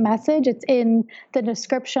I have a message, it's in the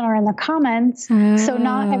description or in the comments. Oh. So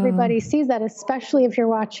not everybody sees that, especially if you're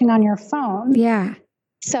watching on your phone. Yeah.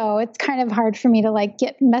 So it's kind of hard for me to like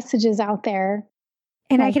get messages out there.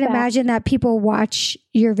 And like I can imagine that people watch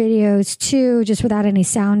your videos too, just without any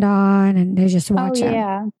sound on, and they just watch them.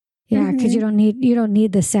 Yeah. Yeah. Because you don't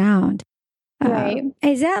need the sound. Right.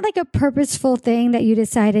 Is that like a purposeful thing that you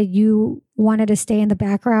decided you wanted to stay in the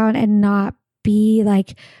background and not be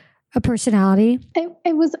like a personality?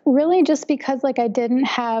 It was really just because like I didn't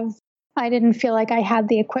feel like I had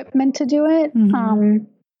the equipment to do it,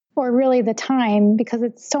 or really the time, because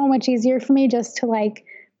it's so much easier for me just to like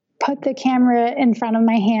put the camera in front of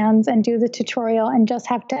my hands and do the tutorial and just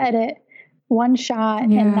have to edit one shot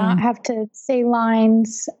and not have to say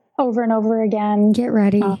lines over and over again. Get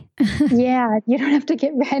ready. You don't have to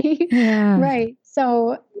get ready. Yeah. Right.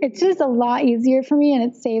 So it's just a lot easier for me, and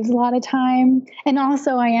it saves a lot of time. And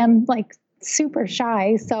also I am like super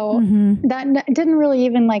shy. So that didn't really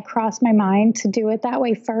even like cross my mind to do it that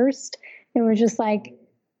way first. It was just like,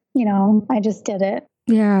 I just did it.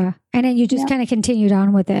 Yeah. And then you just kind of continued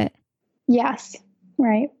on with it. Yes.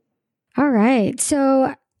 Right. All right.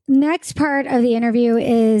 So next part of the interview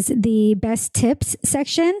is the best tips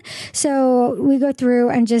section. So we go through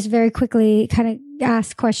and just very quickly kind of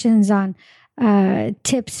ask questions on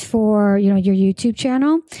tips for, your YouTube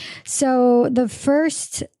channel. So the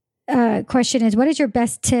first question is, what is your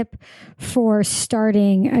best tip for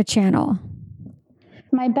starting a channel?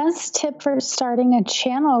 My best tip for starting a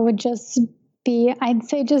channel would just be, I'd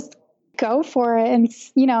say just go for it. And,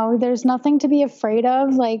 there's nothing to be afraid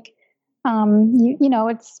of. Like, you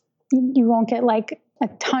won't get like a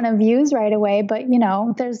ton of views right away, but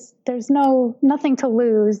there's nothing to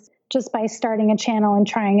lose just by starting a channel and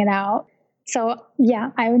trying it out. So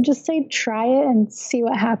yeah, I would just say try it and see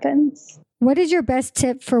what happens. What is your best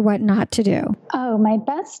tip for what not to do? Oh, my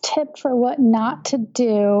best tip for what not to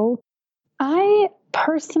do. I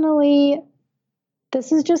personally,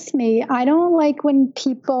 this is just me, I don't like when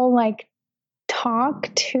people like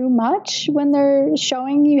talk too much when they're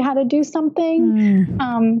showing you how to do something.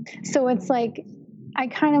 So it's like,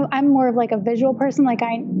 I'm more of like a visual person. Like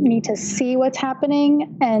I need to see what's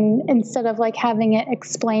happening, and instead of like having it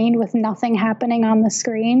explained with nothing happening on the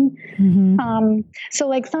screen. So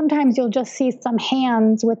like sometimes you'll just see some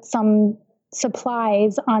hands with some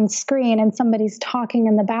supplies on screen and somebody's talking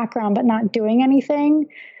in the background, but not doing anything.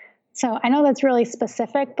 So I know that's really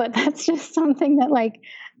specific, but that's just something that like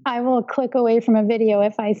I will click away from a video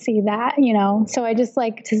if I see that, so I just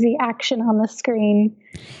like to see action on the screen.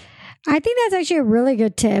 I think that's actually a really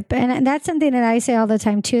good tip. And that's something that I say all the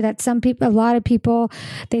time too, that a lot of people,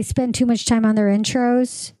 they spend too much time on their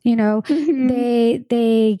intros.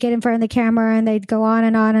 They get in front of the camera and they go on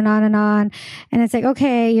and on and on and on. And it's like,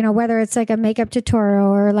 okay, whether it's like a makeup tutorial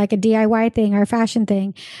or like a DIY thing or a fashion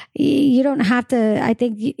thing, you don't have to, I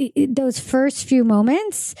think those first few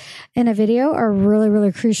moments in a video are really,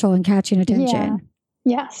 really crucial in catching attention. Yeah.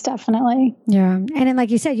 Yes, definitely. Yeah. And then, like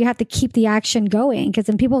you said, you have to keep the action going, because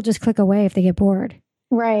then people just click away if they get bored.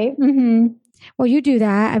 Right. Well, you do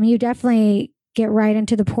that. I mean, you definitely get right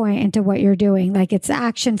into the point, into what you're doing. Like it's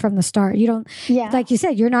action from the start. You don't, like you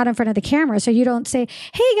said, you're not in front of the camera. So you don't say,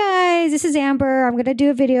 hey guys, this is Amber, I'm going to do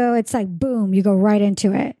a video. It's like, boom, you go right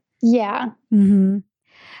into it. Yeah. And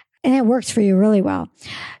it works for you really well.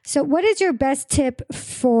 So what is your best tip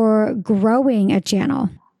for growing a channel?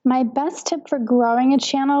 My best tip for growing a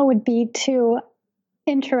channel would be to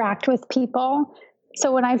interact with people.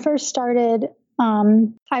 So when I first started,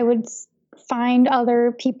 I would find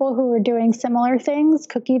other people who were doing similar things,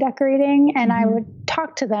 cookie decorating, and I would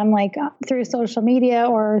talk to them like through social media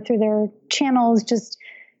or through their channels, just,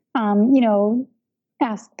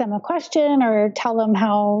 ask them a question or tell them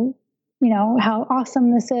how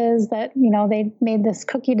awesome this is that, they made this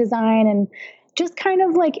cookie design, and, just kind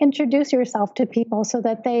of like introduce yourself to people so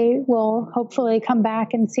that they will hopefully come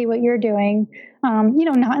back and see what you're doing.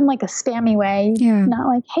 Not in like a spammy way, not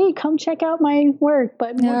like, hey, come check out my work,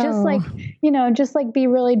 but just like, just like be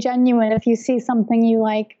really genuine. If you see something you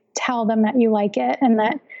like, tell them that you like it, and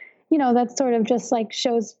that, that sort of just like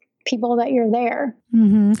shows people that you're there.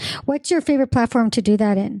 Mm-hmm. What's your favorite platform to do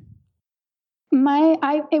that in?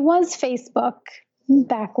 It was Facebook,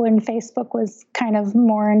 back when Facebook was kind of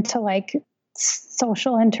more into like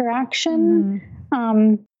social interaction.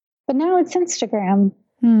 But now it's Instagram.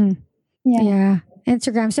 Yeah.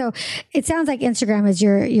 Instagram. So it sounds like Instagram is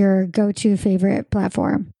your go-to favorite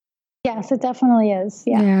platform. Yes, it definitely is.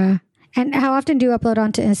 Yeah. And how often do you upload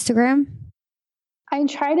onto Instagram? I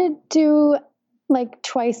try to do like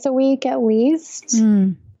twice a week at least.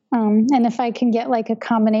 And if I can get like a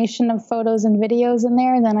combination of photos and videos in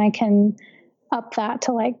there, then I can up that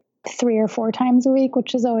to like 3 or 4 times a week,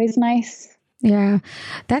 which is always nice. Yeah,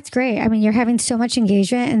 that's great. I mean, you're having so much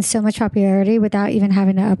engagement and so much popularity without even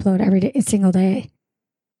having to upload every single day.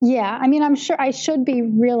 Yeah. I mean, I'm sure I should be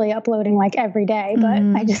really uploading like every day, but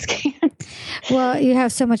I just can't. Well, you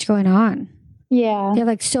have so much going on. Yeah. You have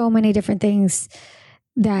like so many different things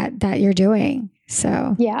that you're doing.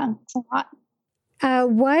 So yeah, it's a lot.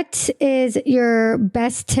 What is your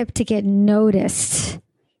best tip to get noticed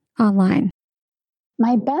online?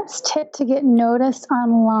 My best tip to get noticed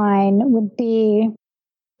online would be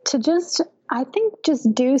to just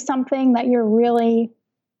do something that you're really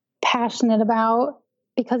passionate about,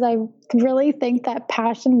 because I really think that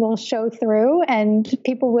passion will show through and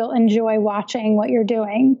people will enjoy watching what you're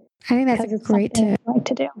doing. I think that's a great tip. I like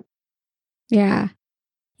to do. Yeah.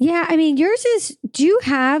 Yeah. I mean, do you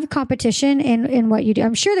have competition in what you do?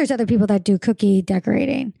 I'm sure there's other people that do cookie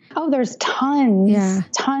decorating. Oh, there's tons. Yeah.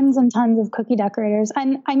 Tons and tons of cookie decorators.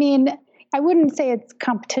 And I mean, I wouldn't say it's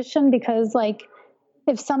competition, because like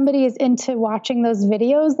if somebody is into watching those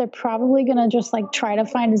videos, they're probably going to just like try to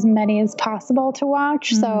find as many as possible to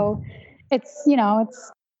watch. So it's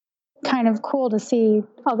kind of cool to see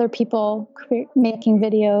other people making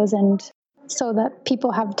videos, and so that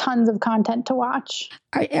people have tons of content to watch.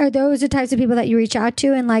 Are those the types of people that you reach out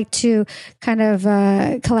to and like to kind of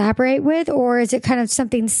collaborate with, or is it kind of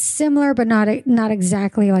something similar but not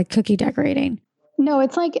exactly like cookie decorating? No,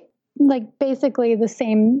 it's like basically the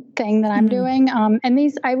same thing that I'm doing.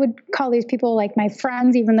 And I would call these people like my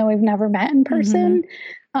friends, even though we've never met in person.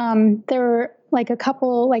 There were like a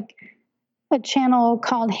couple, like a channel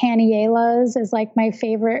called Hannah is like my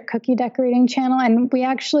favorite cookie decorating channel. And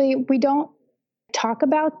we don't talk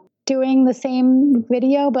about doing the same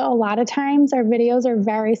video, but a lot of times our videos are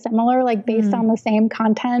very similar, like based on the same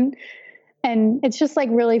content. And it's just like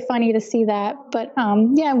really funny to see that. But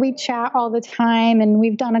we chat all the time, and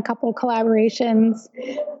we've done a couple collaborations.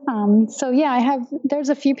 There's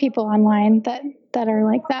a few people online that are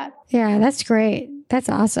like that. Yeah, that's great. That's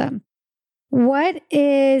awesome. What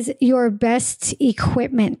is your best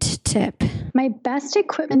equipment tip? My best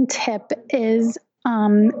equipment tip is,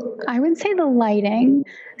 I would say the lighting.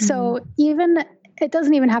 So it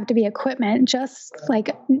doesn't even have to be equipment, just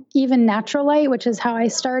like even natural light, which is how I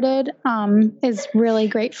started, is really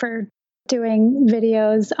great for doing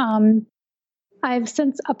videos. I've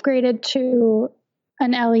since upgraded to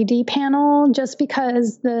an LED panel, just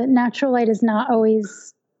because the natural light is not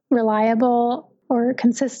always reliable or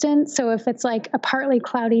consistent. So if it's like a partly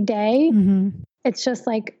cloudy day, it's just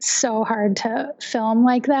like so hard to film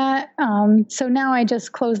like that. So now I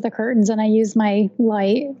just close the curtains and I use my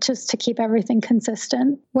light just to keep everything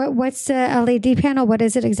consistent. What's the LED panel? What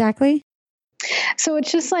is it exactly? So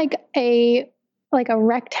it's just like a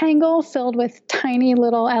rectangle filled with tiny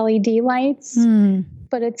little LED lights,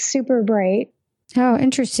 but it's super bright. Oh,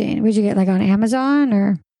 interesting. Would you get like on Amazon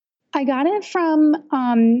or? I got it from,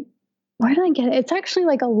 where did I get it? It's actually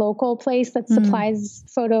like a local place that supplies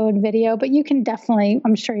photo and video, but you can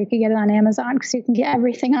I'm sure you could get it on Amazon, because you can get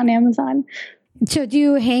everything on Amazon. So do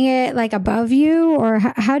you hang it like above you, or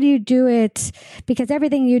how do you do it? Because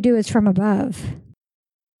everything you do is from above.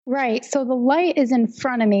 Right. So the light is in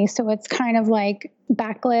front of me, so it's kind of like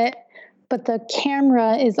backlit, but the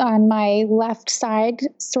camera is on my left side,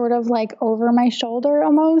 sort of like over my shoulder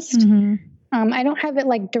almost. I don't have it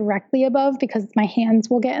like directly above, because my hands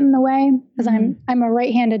will get in the way, because I'm a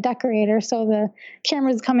right-handed decorator. So the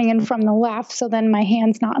camera's coming in from the left. So then my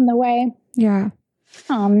hand's not in the way. Yeah.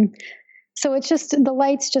 So it's just, the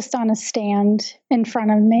light's just on a stand in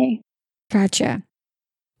front of me. Gotcha.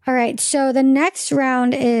 All right. So the next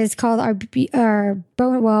round is called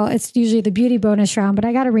well, it's usually the beauty bonus round, but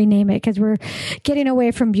I got to rename it because we're getting away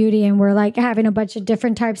from beauty and we're like having a bunch of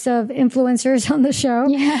different types of influencers on the show.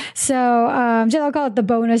 Yeah. So I'll call it the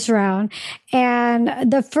bonus round.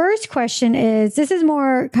 And the first question is, this is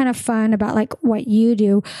more kind of fun about like what you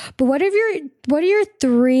do, but what are your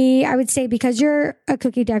three, I would say, because you're a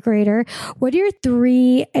cookie decorator, what are your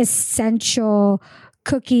three essential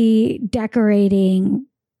cookie decorating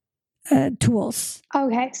tools?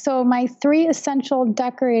 Okay, so my three essential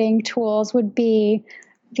decorating tools would be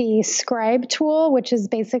the scribe tool, which is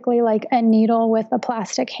basically like a needle with a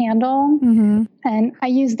plastic handle. Mm-hmm. And I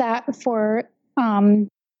use that for,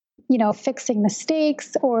 fixing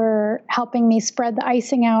mistakes or helping me spread the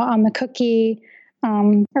icing out on the cookie.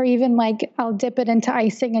 Or even like I'll dip it into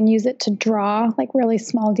icing and use it to draw like really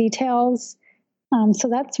small details. So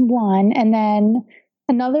that's one. And then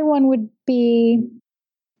another one would be,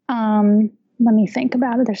 let me think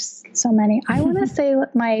about it. There's so many. I want to say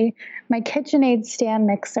my KitchenAid stand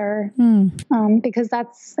mixer, because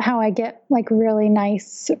that's how I get like really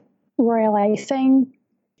nice royal icing.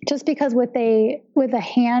 Just because with a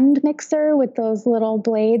hand mixer with those little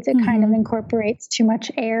blades, it kind of incorporates too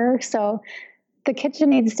much air. So the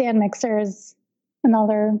KitchenAid stand mixer is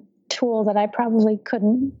another tool that I probably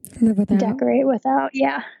couldn't decorate without.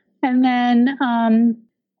 Yeah. And then,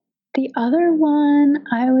 the other one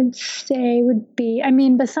I would say would be,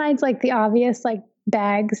 besides like the obvious, like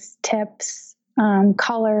bags, tips,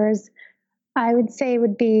 colors, I would say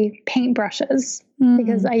would be paint brushes,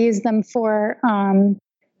 because I use them for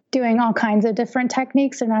doing all kinds of different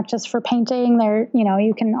techniques. They're not just for painting. They're,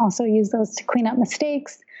 you can also use those to clean up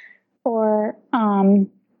mistakes, or,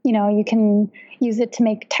 you can use it to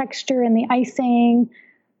make texture in the icing,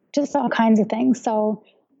 just all kinds of things. So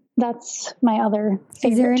that's my other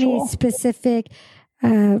favorite. Is there any tool. specific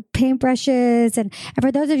paintbrushes? And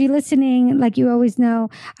for those of you listening, like you always know,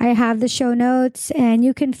 I have the show notes, and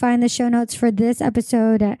you can find the show notes for this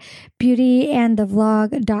episode at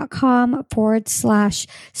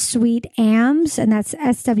beautyandthevlog.com/sweetambs. And that's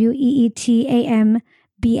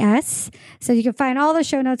SWEETAMBS. So you can find all the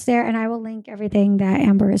show notes there, and I will link everything that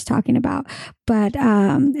Amber is talking about. But,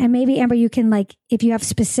 and maybe Amber, you can, like, if you have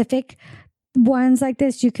specific ones like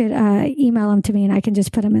this, you could email them to me and I can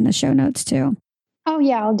just put them in the show notes too. Oh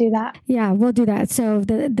yeah, I'll do that. Yeah, we'll do that. So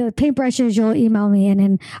the paintbrushes, you'll email me and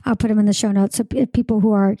then I'll put them in the show notes. So if people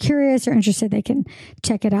who are curious or interested, they can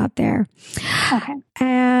check it out there. Okay.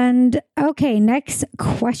 And okay, next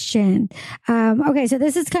question. Okay, so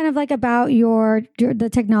this is kind of like about the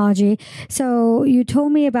technology. So you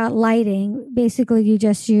told me about lighting. Basically, you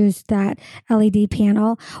just use that LED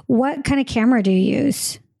panel. What kind of camera do you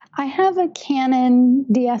use? I have a Canon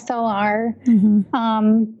DSLR.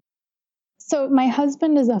 So my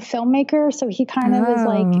husband is a filmmaker, so he kind of is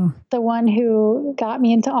like the one who got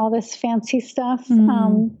me into all this fancy stuff.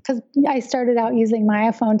 Because I started out using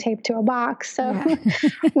my iPhone taped to a box. So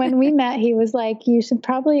when we met, he was like, you should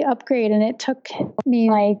probably upgrade. And it took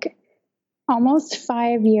me like almost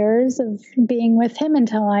 5 years of being with him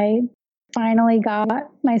until I finally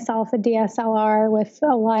got myself a DSLR with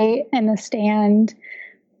a light and a stand.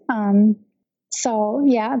 So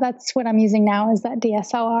yeah, that's what I'm using now, is that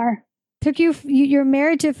DSLR. You're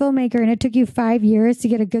married to a filmmaker and it took you 5 years to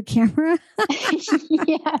get a good camera?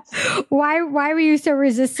 Yes. Why were you so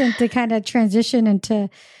resistant to kind of transition into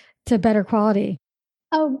better quality?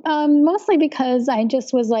 Mostly because I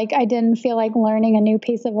just was like, I didn't feel like learning a new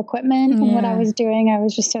piece of equipment. And what I was doing, I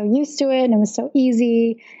was just so used to it and it was so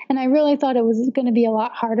easy. And I really thought it was going to be a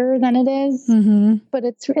lot harder than it is. But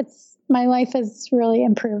my life has really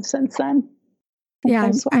improved since then.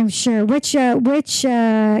 Yeah, I'm sure. Which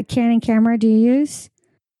Canon camera do you use?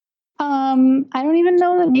 I don't even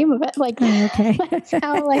know the name of it. Like, okay. That's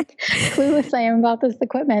how like clueless I am about this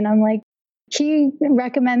equipment. I'm like, he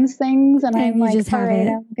recommends things, and I'm like, all right,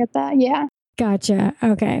 I'll get that. Yeah. Gotcha.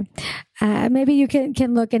 Okay. Maybe you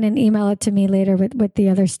can look in and email it to me later with the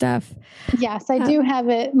other stuff. Yes, I do have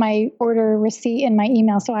my order receipt in my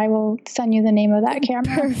email, so I will send you the name of that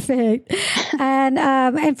camera. Perfect.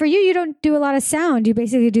 And for you don't do a lot of sound. You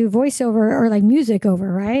basically do voiceover or like music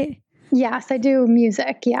over, right? Yes, I do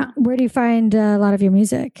music. Yeah. Where do you find a lot of your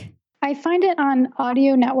music? I find it on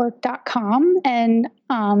audionetwork.com. And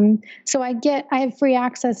so I have free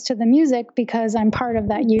access to the music because I'm part of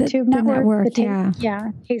that YouTube network.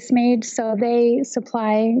 Tastemade. So they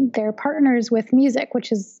supply their partners with music,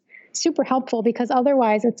 which is super helpful because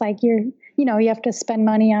otherwise it's like you have to spend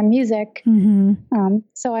money on music.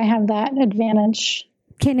 So I have that advantage.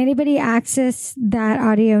 Can anybody access that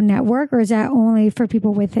audio network, or is that only for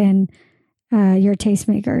people within your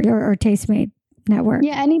tastemaker or Tastemade network?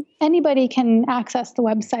 Yeah, anybody can access the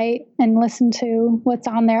website and listen to what's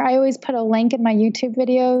on there. I always put a link in my YouTube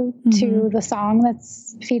video to the song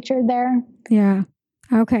that's featured there. Yeah.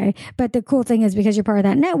 Okay. But the cool thing is because you're part of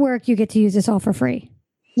that network, you get to use this all for free.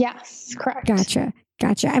 Yes, correct. Gotcha.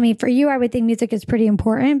 I mean, for you, I would think music is pretty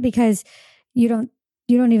important because you don't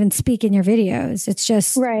even speak in your videos. It's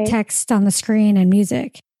just text on the screen and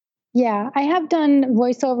music. Yeah, I have done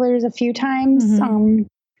voiceovers a few times,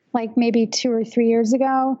 like maybe 2 or 3 years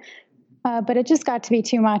ago, but it just got to be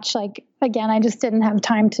too much. Like, again, I just didn't have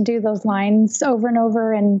time to do those lines over and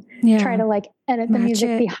over and try to like edit the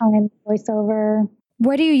music behind the voiceover.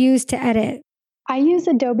 What do you use to edit? I use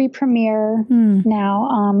Adobe Premiere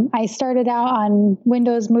now. I started out on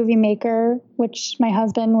Windows Movie Maker, which my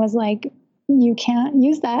husband was like, you can't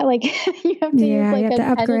use that. Like you have to use like an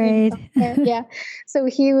upgrade. Yeah. So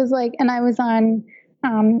he was like, and I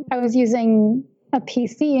was using a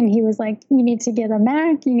PC and he was like, you need to get a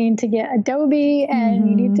Mac, you need to get Adobe and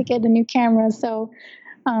you need to get a new camera. So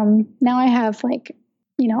now I have like,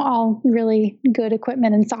 all really good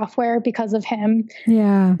equipment and software because of him.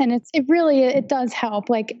 Yeah. And it does help.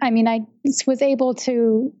 Like, I mean, I was able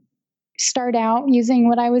to start out using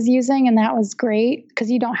what I was using, and that was great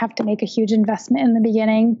because you don't have to make a huge investment in the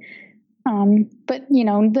beginning. But,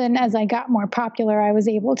 then as I got more popular, I was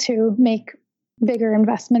able to make bigger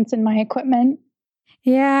investments in my equipment.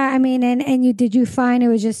 Yeah. I mean, did you find it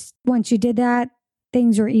was just once you did that,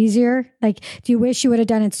 things were easier? Like, do you wish you would have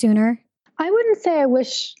done it sooner? I wouldn't say I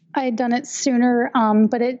wish I had done it sooner,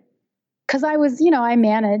 but because I was, I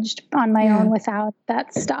managed on my own without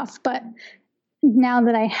that stuff. But now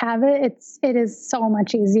that I have it, it is so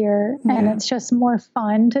much easier and it's just more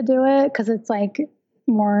fun to do it because it's like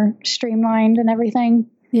more streamlined and everything.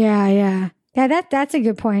 Yeah. That's a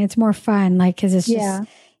good point. It's more fun, like, because it's just,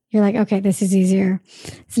 you're like, okay, this is easier.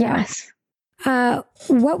 So, yes.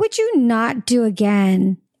 What would you not do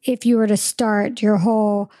again if you were to start your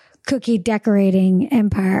whole cookie decorating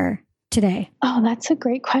empire today? Oh, that's a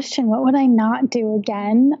great question. What would I not do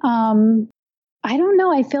again? I don't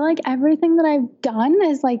know. I feel like everything that I've done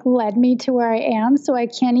has like led me to where I am. So I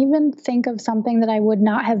can't even think of something that I would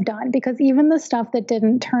not have done because even the stuff that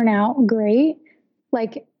didn't turn out great,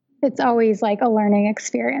 like it's always like a learning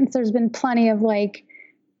experience. There's been plenty of like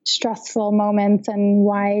stressful moments and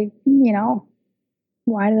why did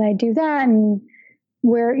I do that? And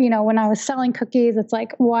where, when I was selling cookies, it's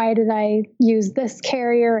like, why did I use this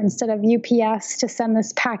carrier instead of UPS to send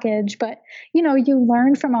this package? But, you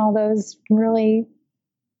learn from all those really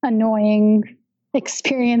annoying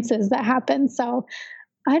experiences that happen. So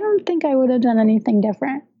I don't think I would have done anything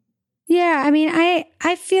different. Yeah. I mean,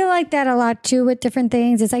 I feel like that a lot too with different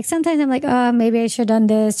things. It's like, sometimes I'm like, oh, maybe I should have done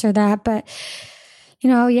this or that. But,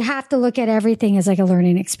 you have to look at everything as like a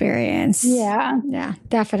learning experience. Yeah. Yeah,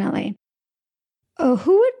 definitely. Oh,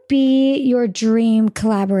 who would be your dream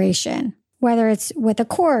collaboration, whether it's with a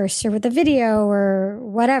course or with a video or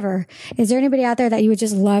whatever? Is there anybody out there that you would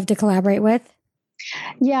just love to collaborate with?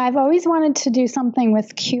 Yeah, I've always wanted to do something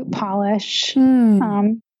with Cute Polish.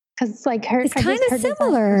 Because like it's kind of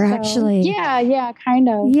similar, actually. Yeah, kind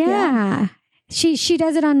of. Yeah. She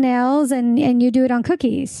does it on nails and you do it on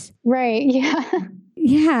cookies. Right. Yeah.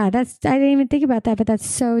 Yeah, I didn't even think about that, but that's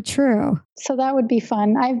so true. So that would be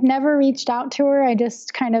fun. I've never reached out to her. I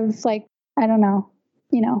just kind of like, I don't know,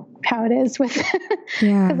 how it is with,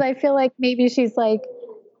 because I feel like maybe she's like,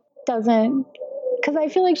 because I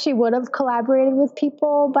feel like she would have collaborated with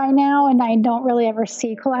people by now, and I don't really ever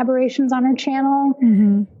see collaborations on her channel.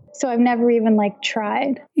 Mm-hmm. So I've never even like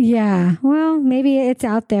tried. Yeah. Well, maybe it's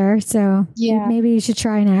out there. So maybe you should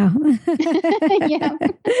try now.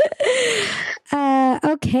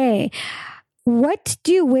 Okay. What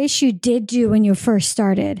do you wish you did do when you first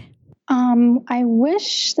started? I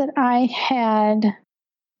wish that I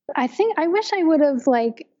wish I would have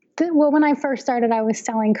when I first started, I was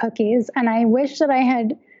selling cookies, and I wish that I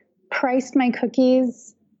had priced my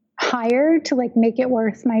cookies higher to like make it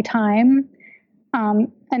worth my time.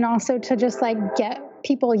 And also to just like get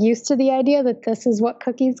people used to the idea that this is what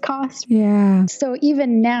cookies cost. Yeah. So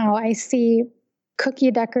even now I see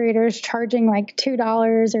cookie decorators charging like $2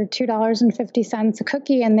 or $2.50 a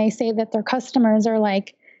cookie. And they say that their customers are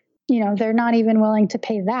like, they're not even willing to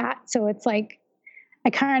pay that. So it's like, I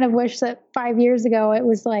kind of wish that 5 years ago it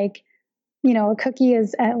was like, a cookie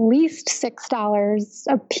is at least $6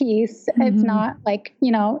 a piece. Mm-hmm. If not like,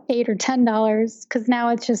 $8 or $10. Cause now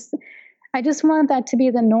it's just, I just want that to be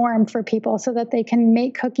the norm for people so that they can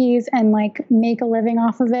make cookies and like make a living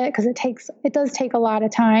off of it. Cause it does take a lot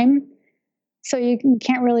of time. So you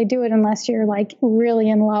can't really do it unless you're like really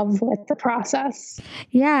in love with the process.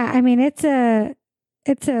 Yeah. I mean, it's a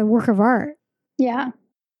work of art. Yeah.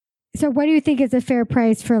 So what do you think is a fair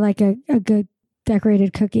price for like a good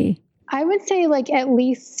decorated cookie? I would say like at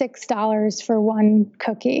least $6 for one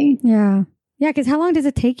cookie. Yeah. Yeah. Because how long does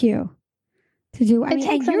it take you to do? I mean,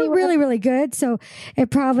 and you're really, really good. So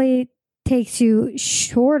it probably takes you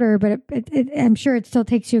shorter, but I'm sure it still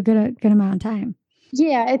takes you a good amount of time.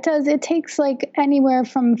 Yeah, it does. It takes like anywhere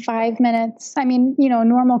from 5 minutes. I mean, a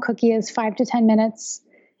normal cookie is 5 to 10 minutes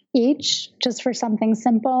each just for something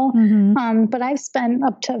simple. Mm-hmm. But I've spent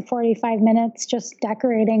up to 45 minutes just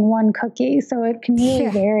decorating one cookie. So it can really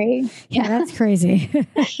vary. Yeah, that's crazy.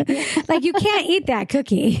 Like you can't eat that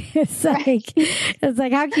cookie. It's like,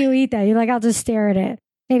 how can you eat that? You're like, I'll just stare at it.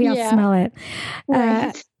 Maybe I'll smell it.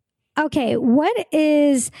 Right. Okay. What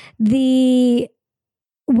is the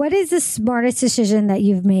smartest decision that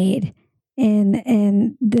you've made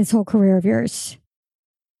in this whole career of yours?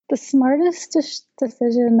 The smartest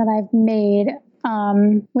decision that I've made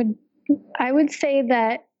I would say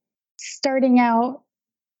that starting out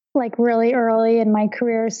like really early in my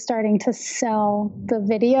career, starting to sell the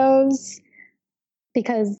videos,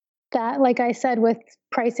 because that, like I said, with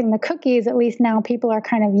pricing the cookies, at least now people are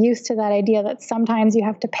kind of used to that idea that sometimes you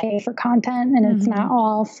have to pay for content and it's not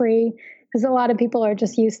all free, because a lot of people are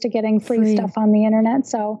just used to getting free stuff on the internet.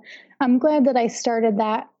 So I'm glad that I started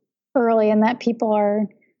that early and that people are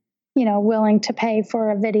willing to pay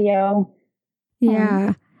for a video.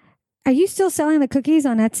 Yeah. Are you still selling the cookies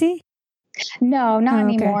on Etsy? No, not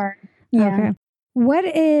anymore. Yeah. Okay. What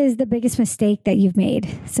is the biggest mistake that you've made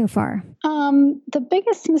so far? The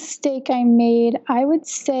biggest mistake I made, I would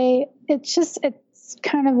say it's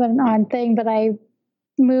kind of an odd thing, but I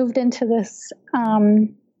moved into this,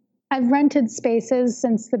 I've rented spaces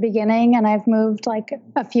since the beginning and I've moved like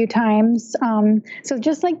a few times. So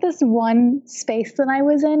just like this one space that I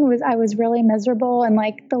was in I was really miserable and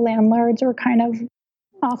like the landlords were kind of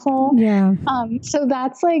awful. Yeah. So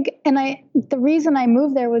that's like, and the reason I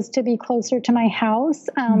moved there was to be closer to my house.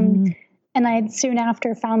 And I'd soon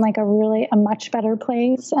after found like a much better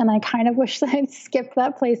place. And I kind of wish that I'd skipped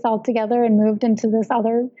that place altogether and moved into this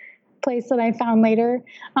other place that I found later.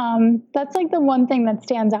 That's like the one thing that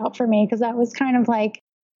stands out for me, because that was kind of like,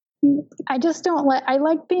 I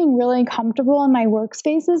like being really comfortable in my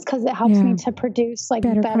workspaces because it helps me to produce like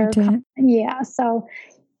better content. Yeah. So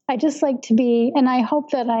I just like to be, and I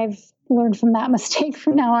hope that I've learned from that mistake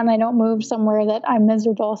from now on. I don't move somewhere that I'm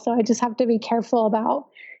miserable. So I just have to be careful about,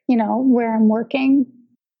 where I'm working.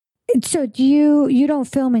 So you don't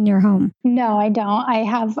film in your home? No, I don't. I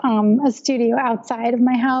have a studio outside of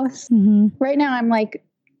my house. Right now I'm like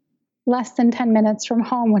less than 10 minutes from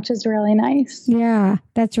home, which is really nice. Yeah,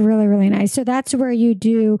 that's really, really nice. So that's where you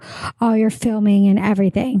do all your filming and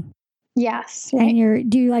everything. Yes. Right.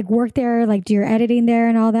 And do you like work there? Like do your editing there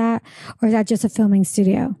and all that? Or is that just a filming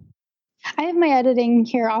studio? I have my editing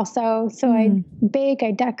here also. So I bake,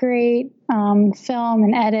 I decorate, film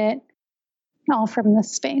and edit all from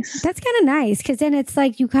this space. That's kind of nice, because then it's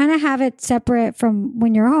like you kind of have it separate from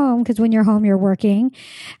when you're home, because when you're home, you're working.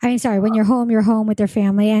 When you're home with your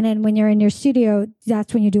family. And then when you're in your studio,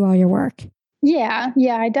 that's when you do all your work. Yeah.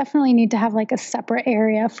 Yeah. I definitely need to have like a separate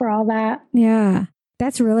area for all that. Yeah.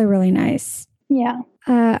 That's really, really nice. Yeah.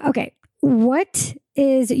 Okay. What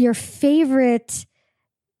is your favorite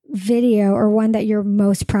video or one that you're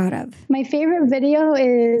most proud of? My favorite video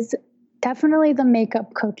is definitely the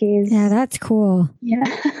makeup cookies. Yeah, that's cool. Yeah.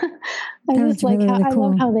 I just like really cool. I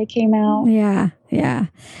love how they came out. Yeah. Yeah.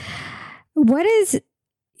 What is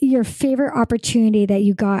your favorite opportunity that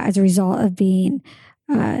you got as a result of being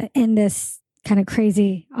in this kind of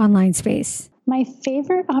crazy online space? My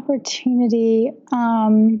favorite opportunity,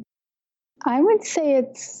 I would say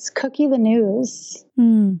it's Cookie the News.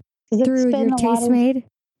 Through your Tastemade?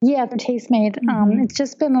 Yeah, through Tastemade. It's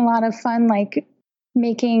just been a lot of fun, like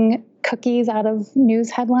making cookies out of news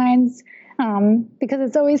headlines, because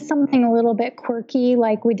it's always something a little bit quirky.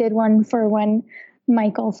 Like we did one for when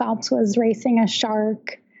Michael Phelps was racing a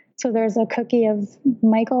shark. So there's a cookie of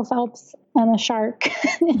Michael Phelps and a shark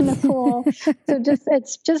in the pool. So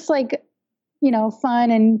it's just like,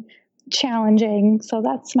 fun and challenging. So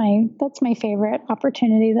that's my favorite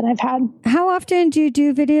opportunity that I've had. How often do you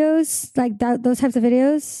do videos like that, those types of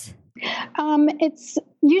videos? It's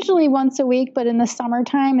usually once a week, but in the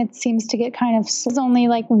summertime, it seems to get there's only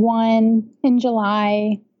like one in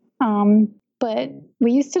July. But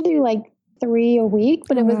we used to do like 3 a week,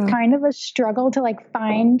 but it was kind of a struggle to like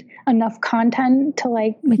find enough content to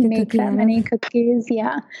like make that many cookies.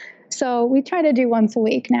 Yeah. So we try to do once a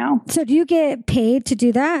week now. So do you get paid to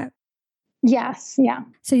do that? Yes. Yeah.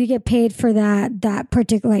 So you get paid for that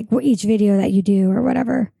particular, like each video that you do or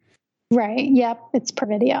whatever. Right. Yep. It's per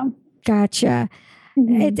video. Gotcha.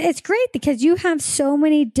 Mm-hmm. It's great because you have so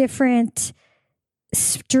many different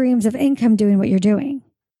streams of income doing what you're doing.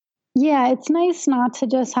 Yeah. It's nice not to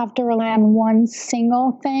just have to rely on one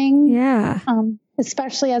single thing. Yeah.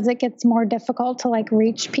 Especially as it gets more difficult to like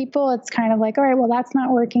reach people. It's kind of like, all right, well, that's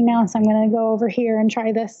not working now. So I'm going to go over here and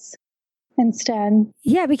try this instead.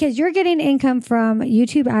 Yeah, because you're getting income from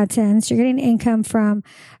YouTube AdSense. You're getting income from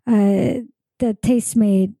the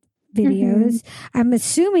Tastemade videos. I'm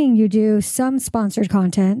assuming you do some sponsored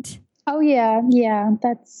content. Oh, yeah. Yeah.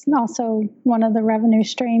 That's also one of the revenue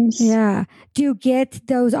streams. Yeah. Do you get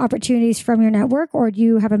those opportunities from your network, or do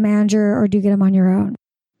you have a manager, or do you get them on your own?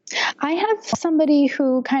 I have somebody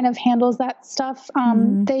who kind of handles that stuff.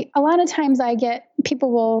 A lot of times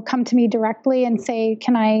people will come to me directly and say,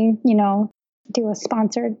 can I, do a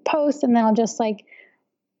sponsored post? And then I'll just like,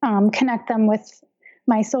 connect them with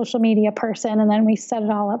my social media person. And then we set it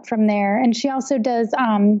all up from there. And she also does,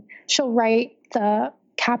 she'll write the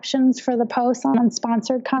captions for the post on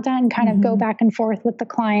sponsored content and kind of go back and forth with the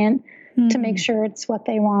client to make sure it's what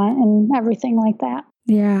they want and everything like that.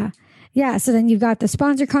 Yeah. Yeah. So then you've got the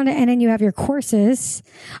sponsored content, and then you have your courses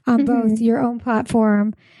on both your own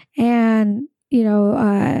platform and,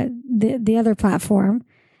 the other platform.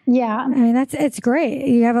 Yeah. I mean, it's great.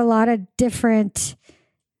 You have a lot of different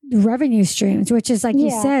revenue streams, which is, like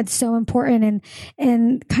you said, so important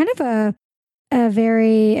and kind of a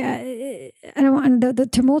very, I don't want the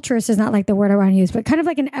tumultuous is not like the word I want to use, but kind of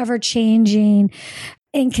like an ever changing,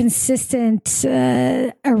 inconsistent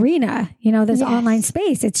arena, this online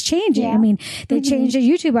space. It's changing. I mean, they change the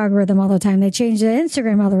YouTube algorithm all the time. They change the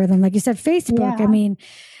Instagram algorithm. Like you said, Facebook. I mean,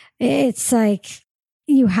 it's like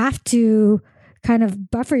you have to kind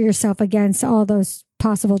of buffer yourself against all those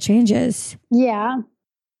possible changes. Yeah.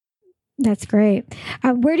 That's great.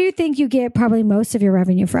 Where do you think you get probably most of your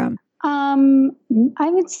revenue from? I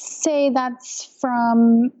would say that's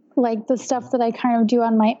from like the stuff that I kind of do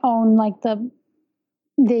on my own, like the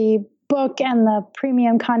book and the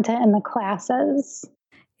premium content and the classes.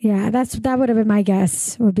 Yeah, that would have been my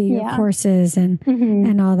guess, would be your courses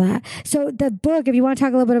and all that. So the book, if you want to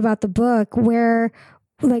talk a little bit about the book, where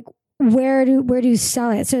do you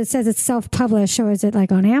sell it? So it says it's self-published. So is it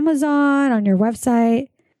like on Amazon, on your website?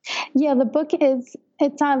 Yeah, the book it's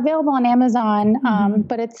available on Amazon,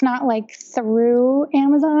 but it's not like through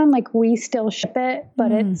Amazon. Like we still ship it,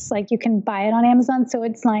 but it's like you can buy it on Amazon. So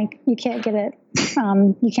it's like you can't get it.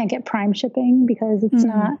 You can't get Prime shipping because it's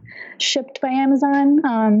not shipped by Amazon.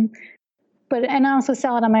 And I also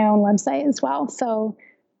sell it on my own website as well. So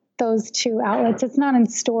those two outlets. It's not in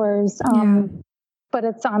stores, but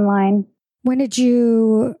it's online. When did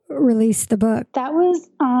you release the book? That was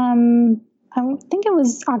I think it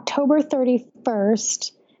was October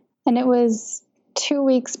 31st, and it was 2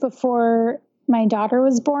 weeks before my daughter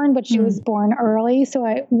was born, but she was born early. So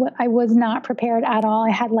I was not prepared at all.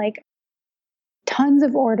 I had like tons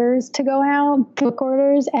of orders to go out, book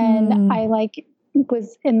orders, and I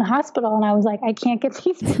was in the hospital and I was like, I can't get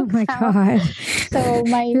these books Oh my out. God. So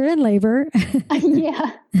you're in labor.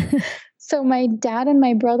 Yeah. So my dad and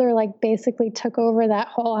my brother basically took over that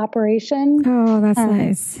whole operation. Oh, that's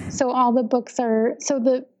nice. So all the books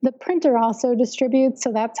the printer also distributes,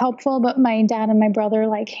 so that's helpful. But my dad and my brother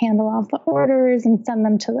handle all the orders and send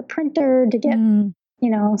them to the printer to get,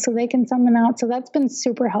 so they can send them out. So that's been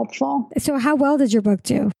super helpful. So how well did your book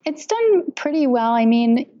do? It's done pretty well. I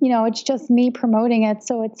mean, it's just me promoting it.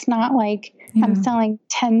 So it's not like I'm selling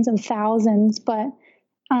tens of thousands, but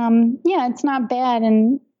it's not bad.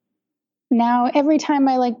 And now, every time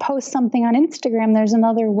I post something on Instagram, there's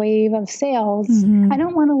another wave of sales. I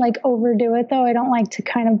don't want to overdo it, though. I don't like to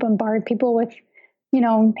kind of bombard people with,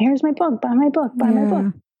 here's my book, buy my book, buy my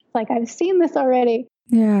book. I've seen this already.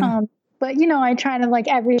 Yeah. But, I try to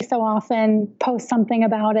every so often post something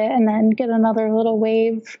about it and then get another little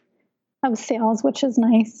wave of sales, which is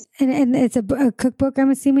nice. And it's a cookbook,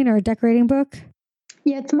 I'm assuming, or a decorating book?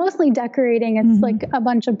 Yeah, it's mostly decorating. It's a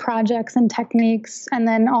bunch of projects and techniques. And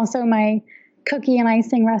then also my cookie and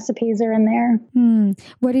icing recipes are in there.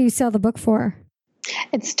 What do you sell the book for?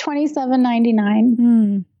 It's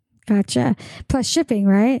 $27.99. Gotcha. Plus shipping,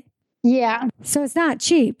 right? Yeah. So it's not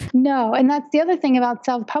cheap. No. And that's the other thing about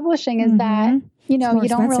self-publishing is that, you don't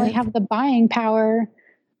really have the buying power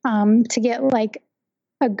to get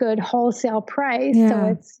a good wholesale price. Yeah. So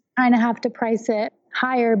it's kind of have to price it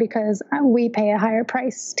higher because we pay a higher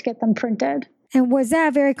price to get them printed. And was that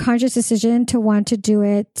a very conscious decision to want to do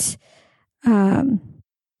it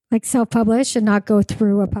self-publish and not go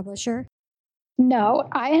through a publisher? No,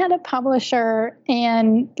 I had a publisher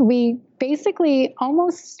and we basically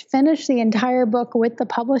almost finished the entire book with the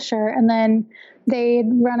publisher, and then they'd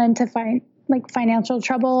run into financial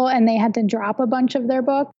trouble and they had to drop a bunch of their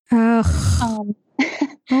books. Oh,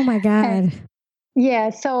 oh my God. Yeah.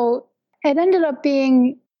 So it ended up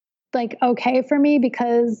being like okay for me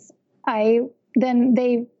because then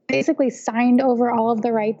they basically signed over all of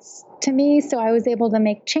the rights to me. So I was able to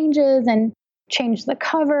make changes and change the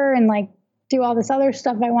cover and like do all this other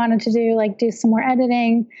stuff I wanted to do, like do some more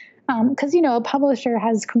editing. Cause a publisher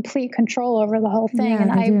has complete control over the whole thing. Yeah,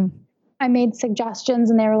 and I made suggestions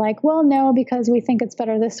and they were like, well, no, because we think it's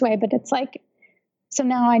better this way. But it's like, so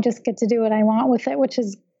now I just get to do what I want with it, which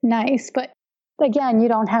is nice. But again, you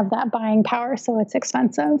don't have that buying power, so it's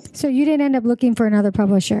expensive. So you didn't end up looking for another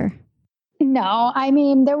publisher? No, I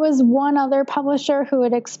mean, there was one other publisher who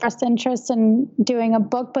had expressed interest in doing a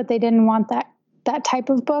book, but they didn't want that type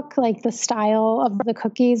of book, like the style of the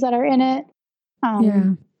cookies that are in it.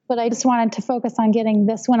 But I just wanted to focus on getting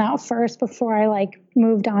this one out first before I like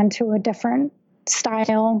moved on to a different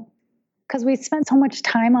style, because we spent so much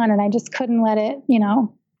time on it. I just couldn't let it,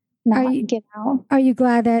 not get out. Are you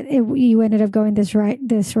glad that you ended up going this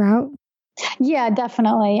route? Yeah,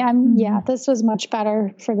 definitely. This was much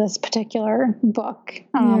better for this particular book.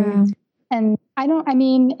 And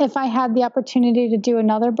if I had the opportunity to do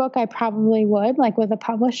another book, I probably would, like with a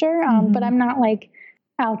publisher. But I'm not like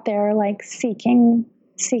out there like seeking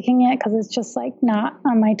it, because it's just like not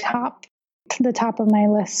on the top of my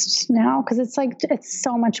list now, because it's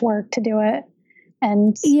so much work to do it.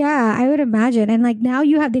 And yeah, I would imagine. And like now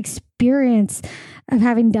you have the experience of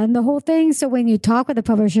having done the whole thing. So when you talk with a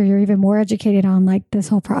publisher, you're even more educated on like this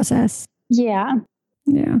whole process. Yeah.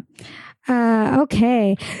 Yeah.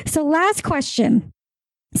 Okay. So last question.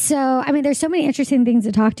 So, I mean, there's so many interesting things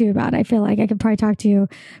to talk to you about. I feel like I could probably talk to you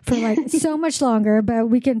for like so much longer, but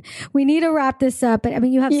we need to wrap this up. But I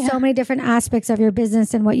mean, you have so many different aspects of your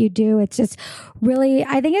business and what you do. It's just really,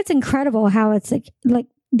 I think it's incredible how it's like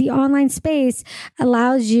the online space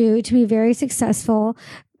allows you to be very successful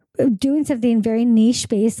doing something very niche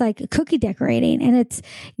based, like cookie decorating. And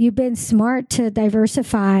you've been smart to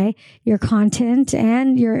diversify your content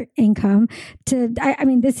and your income I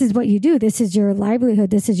mean, this is what you do. This is your livelihood.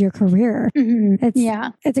 This is your career. Mm-hmm.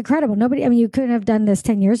 It's incredible. You couldn't have done this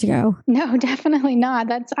 10 years ago. No, definitely not.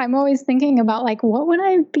 I'm always thinking about like, what would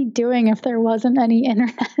I be doing if there wasn't any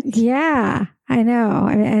internet? Yeah, I know.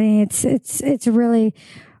 I mean, it's really,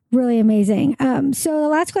 really amazing. So the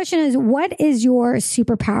last question is, what is your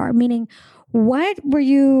superpower? Meaning, what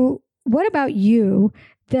about you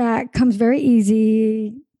that comes very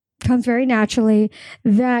easy, comes very naturally,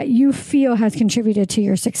 that you feel has contributed to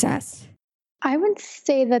your success? I would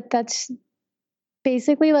say that's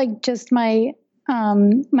basically like just my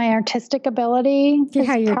artistic ability.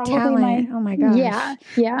 Yeah, your talent. Oh my gosh.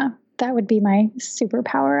 Yeah. That would be my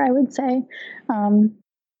superpower, I would say.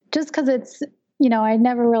 Just because it's, I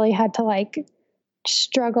never really had to like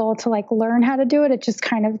struggle to like learn how to do it. It just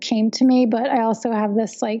kind of came to me. But I also have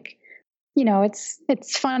this like,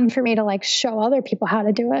 it's fun for me to like show other people how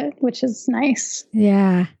to do it, which is nice.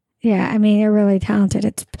 Yeah. Yeah. I mean, you're really talented.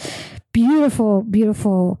 It's beautiful,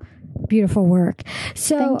 beautiful, beautiful work.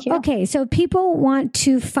 So, okay. So people want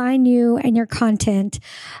to find you and your content.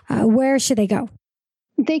 Where should they go?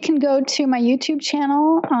 They can go to my YouTube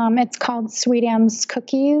channel. It's called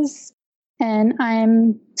SweetAmbsCookies. And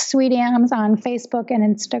I'm SweetAmbs on Facebook and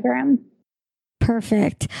Instagram.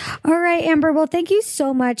 Perfect. All right, Amber. Well, thank you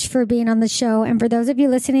so much for being on the show. And for those of you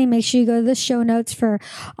listening, make sure you go to the show notes for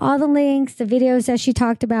all the links, the videos that she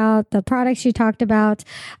talked about, the products she talked about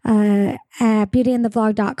at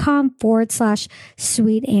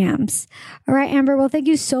beautyandthevlog.com/SweetAmbs. All right, Amber. Well, thank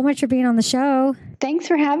you so much for being on the show. Thanks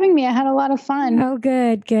for having me. I had a lot of fun. Oh,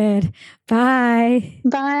 good. Bye.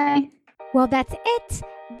 Bye. Well, that's it.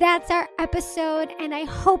 That's our episode, and I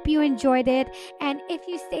hope you enjoyed it. And if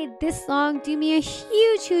you stayed this long, do me a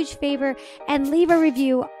huge, huge favor and leave a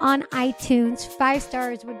review on iTunes. 5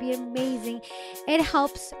 stars would be amazing. It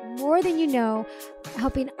helps more than you know,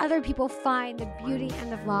 helping other people find the Beauty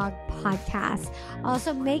and the Vlog podcast.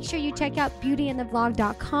 Also, make sure you check out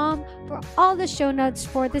beautyandthevlog.com for all the show notes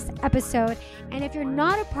for this episode. And if you're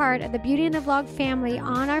not a part of the Beauty and the Vlog family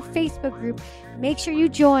on our Facebook group, make sure you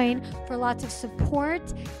join for lots of support,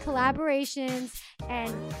 collaborations,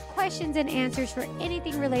 and questions and answers for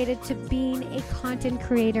anything related to being a content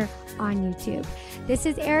creator on YouTube. This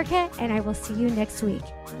is Erica, and I will see you next week.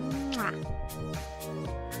 Mwah.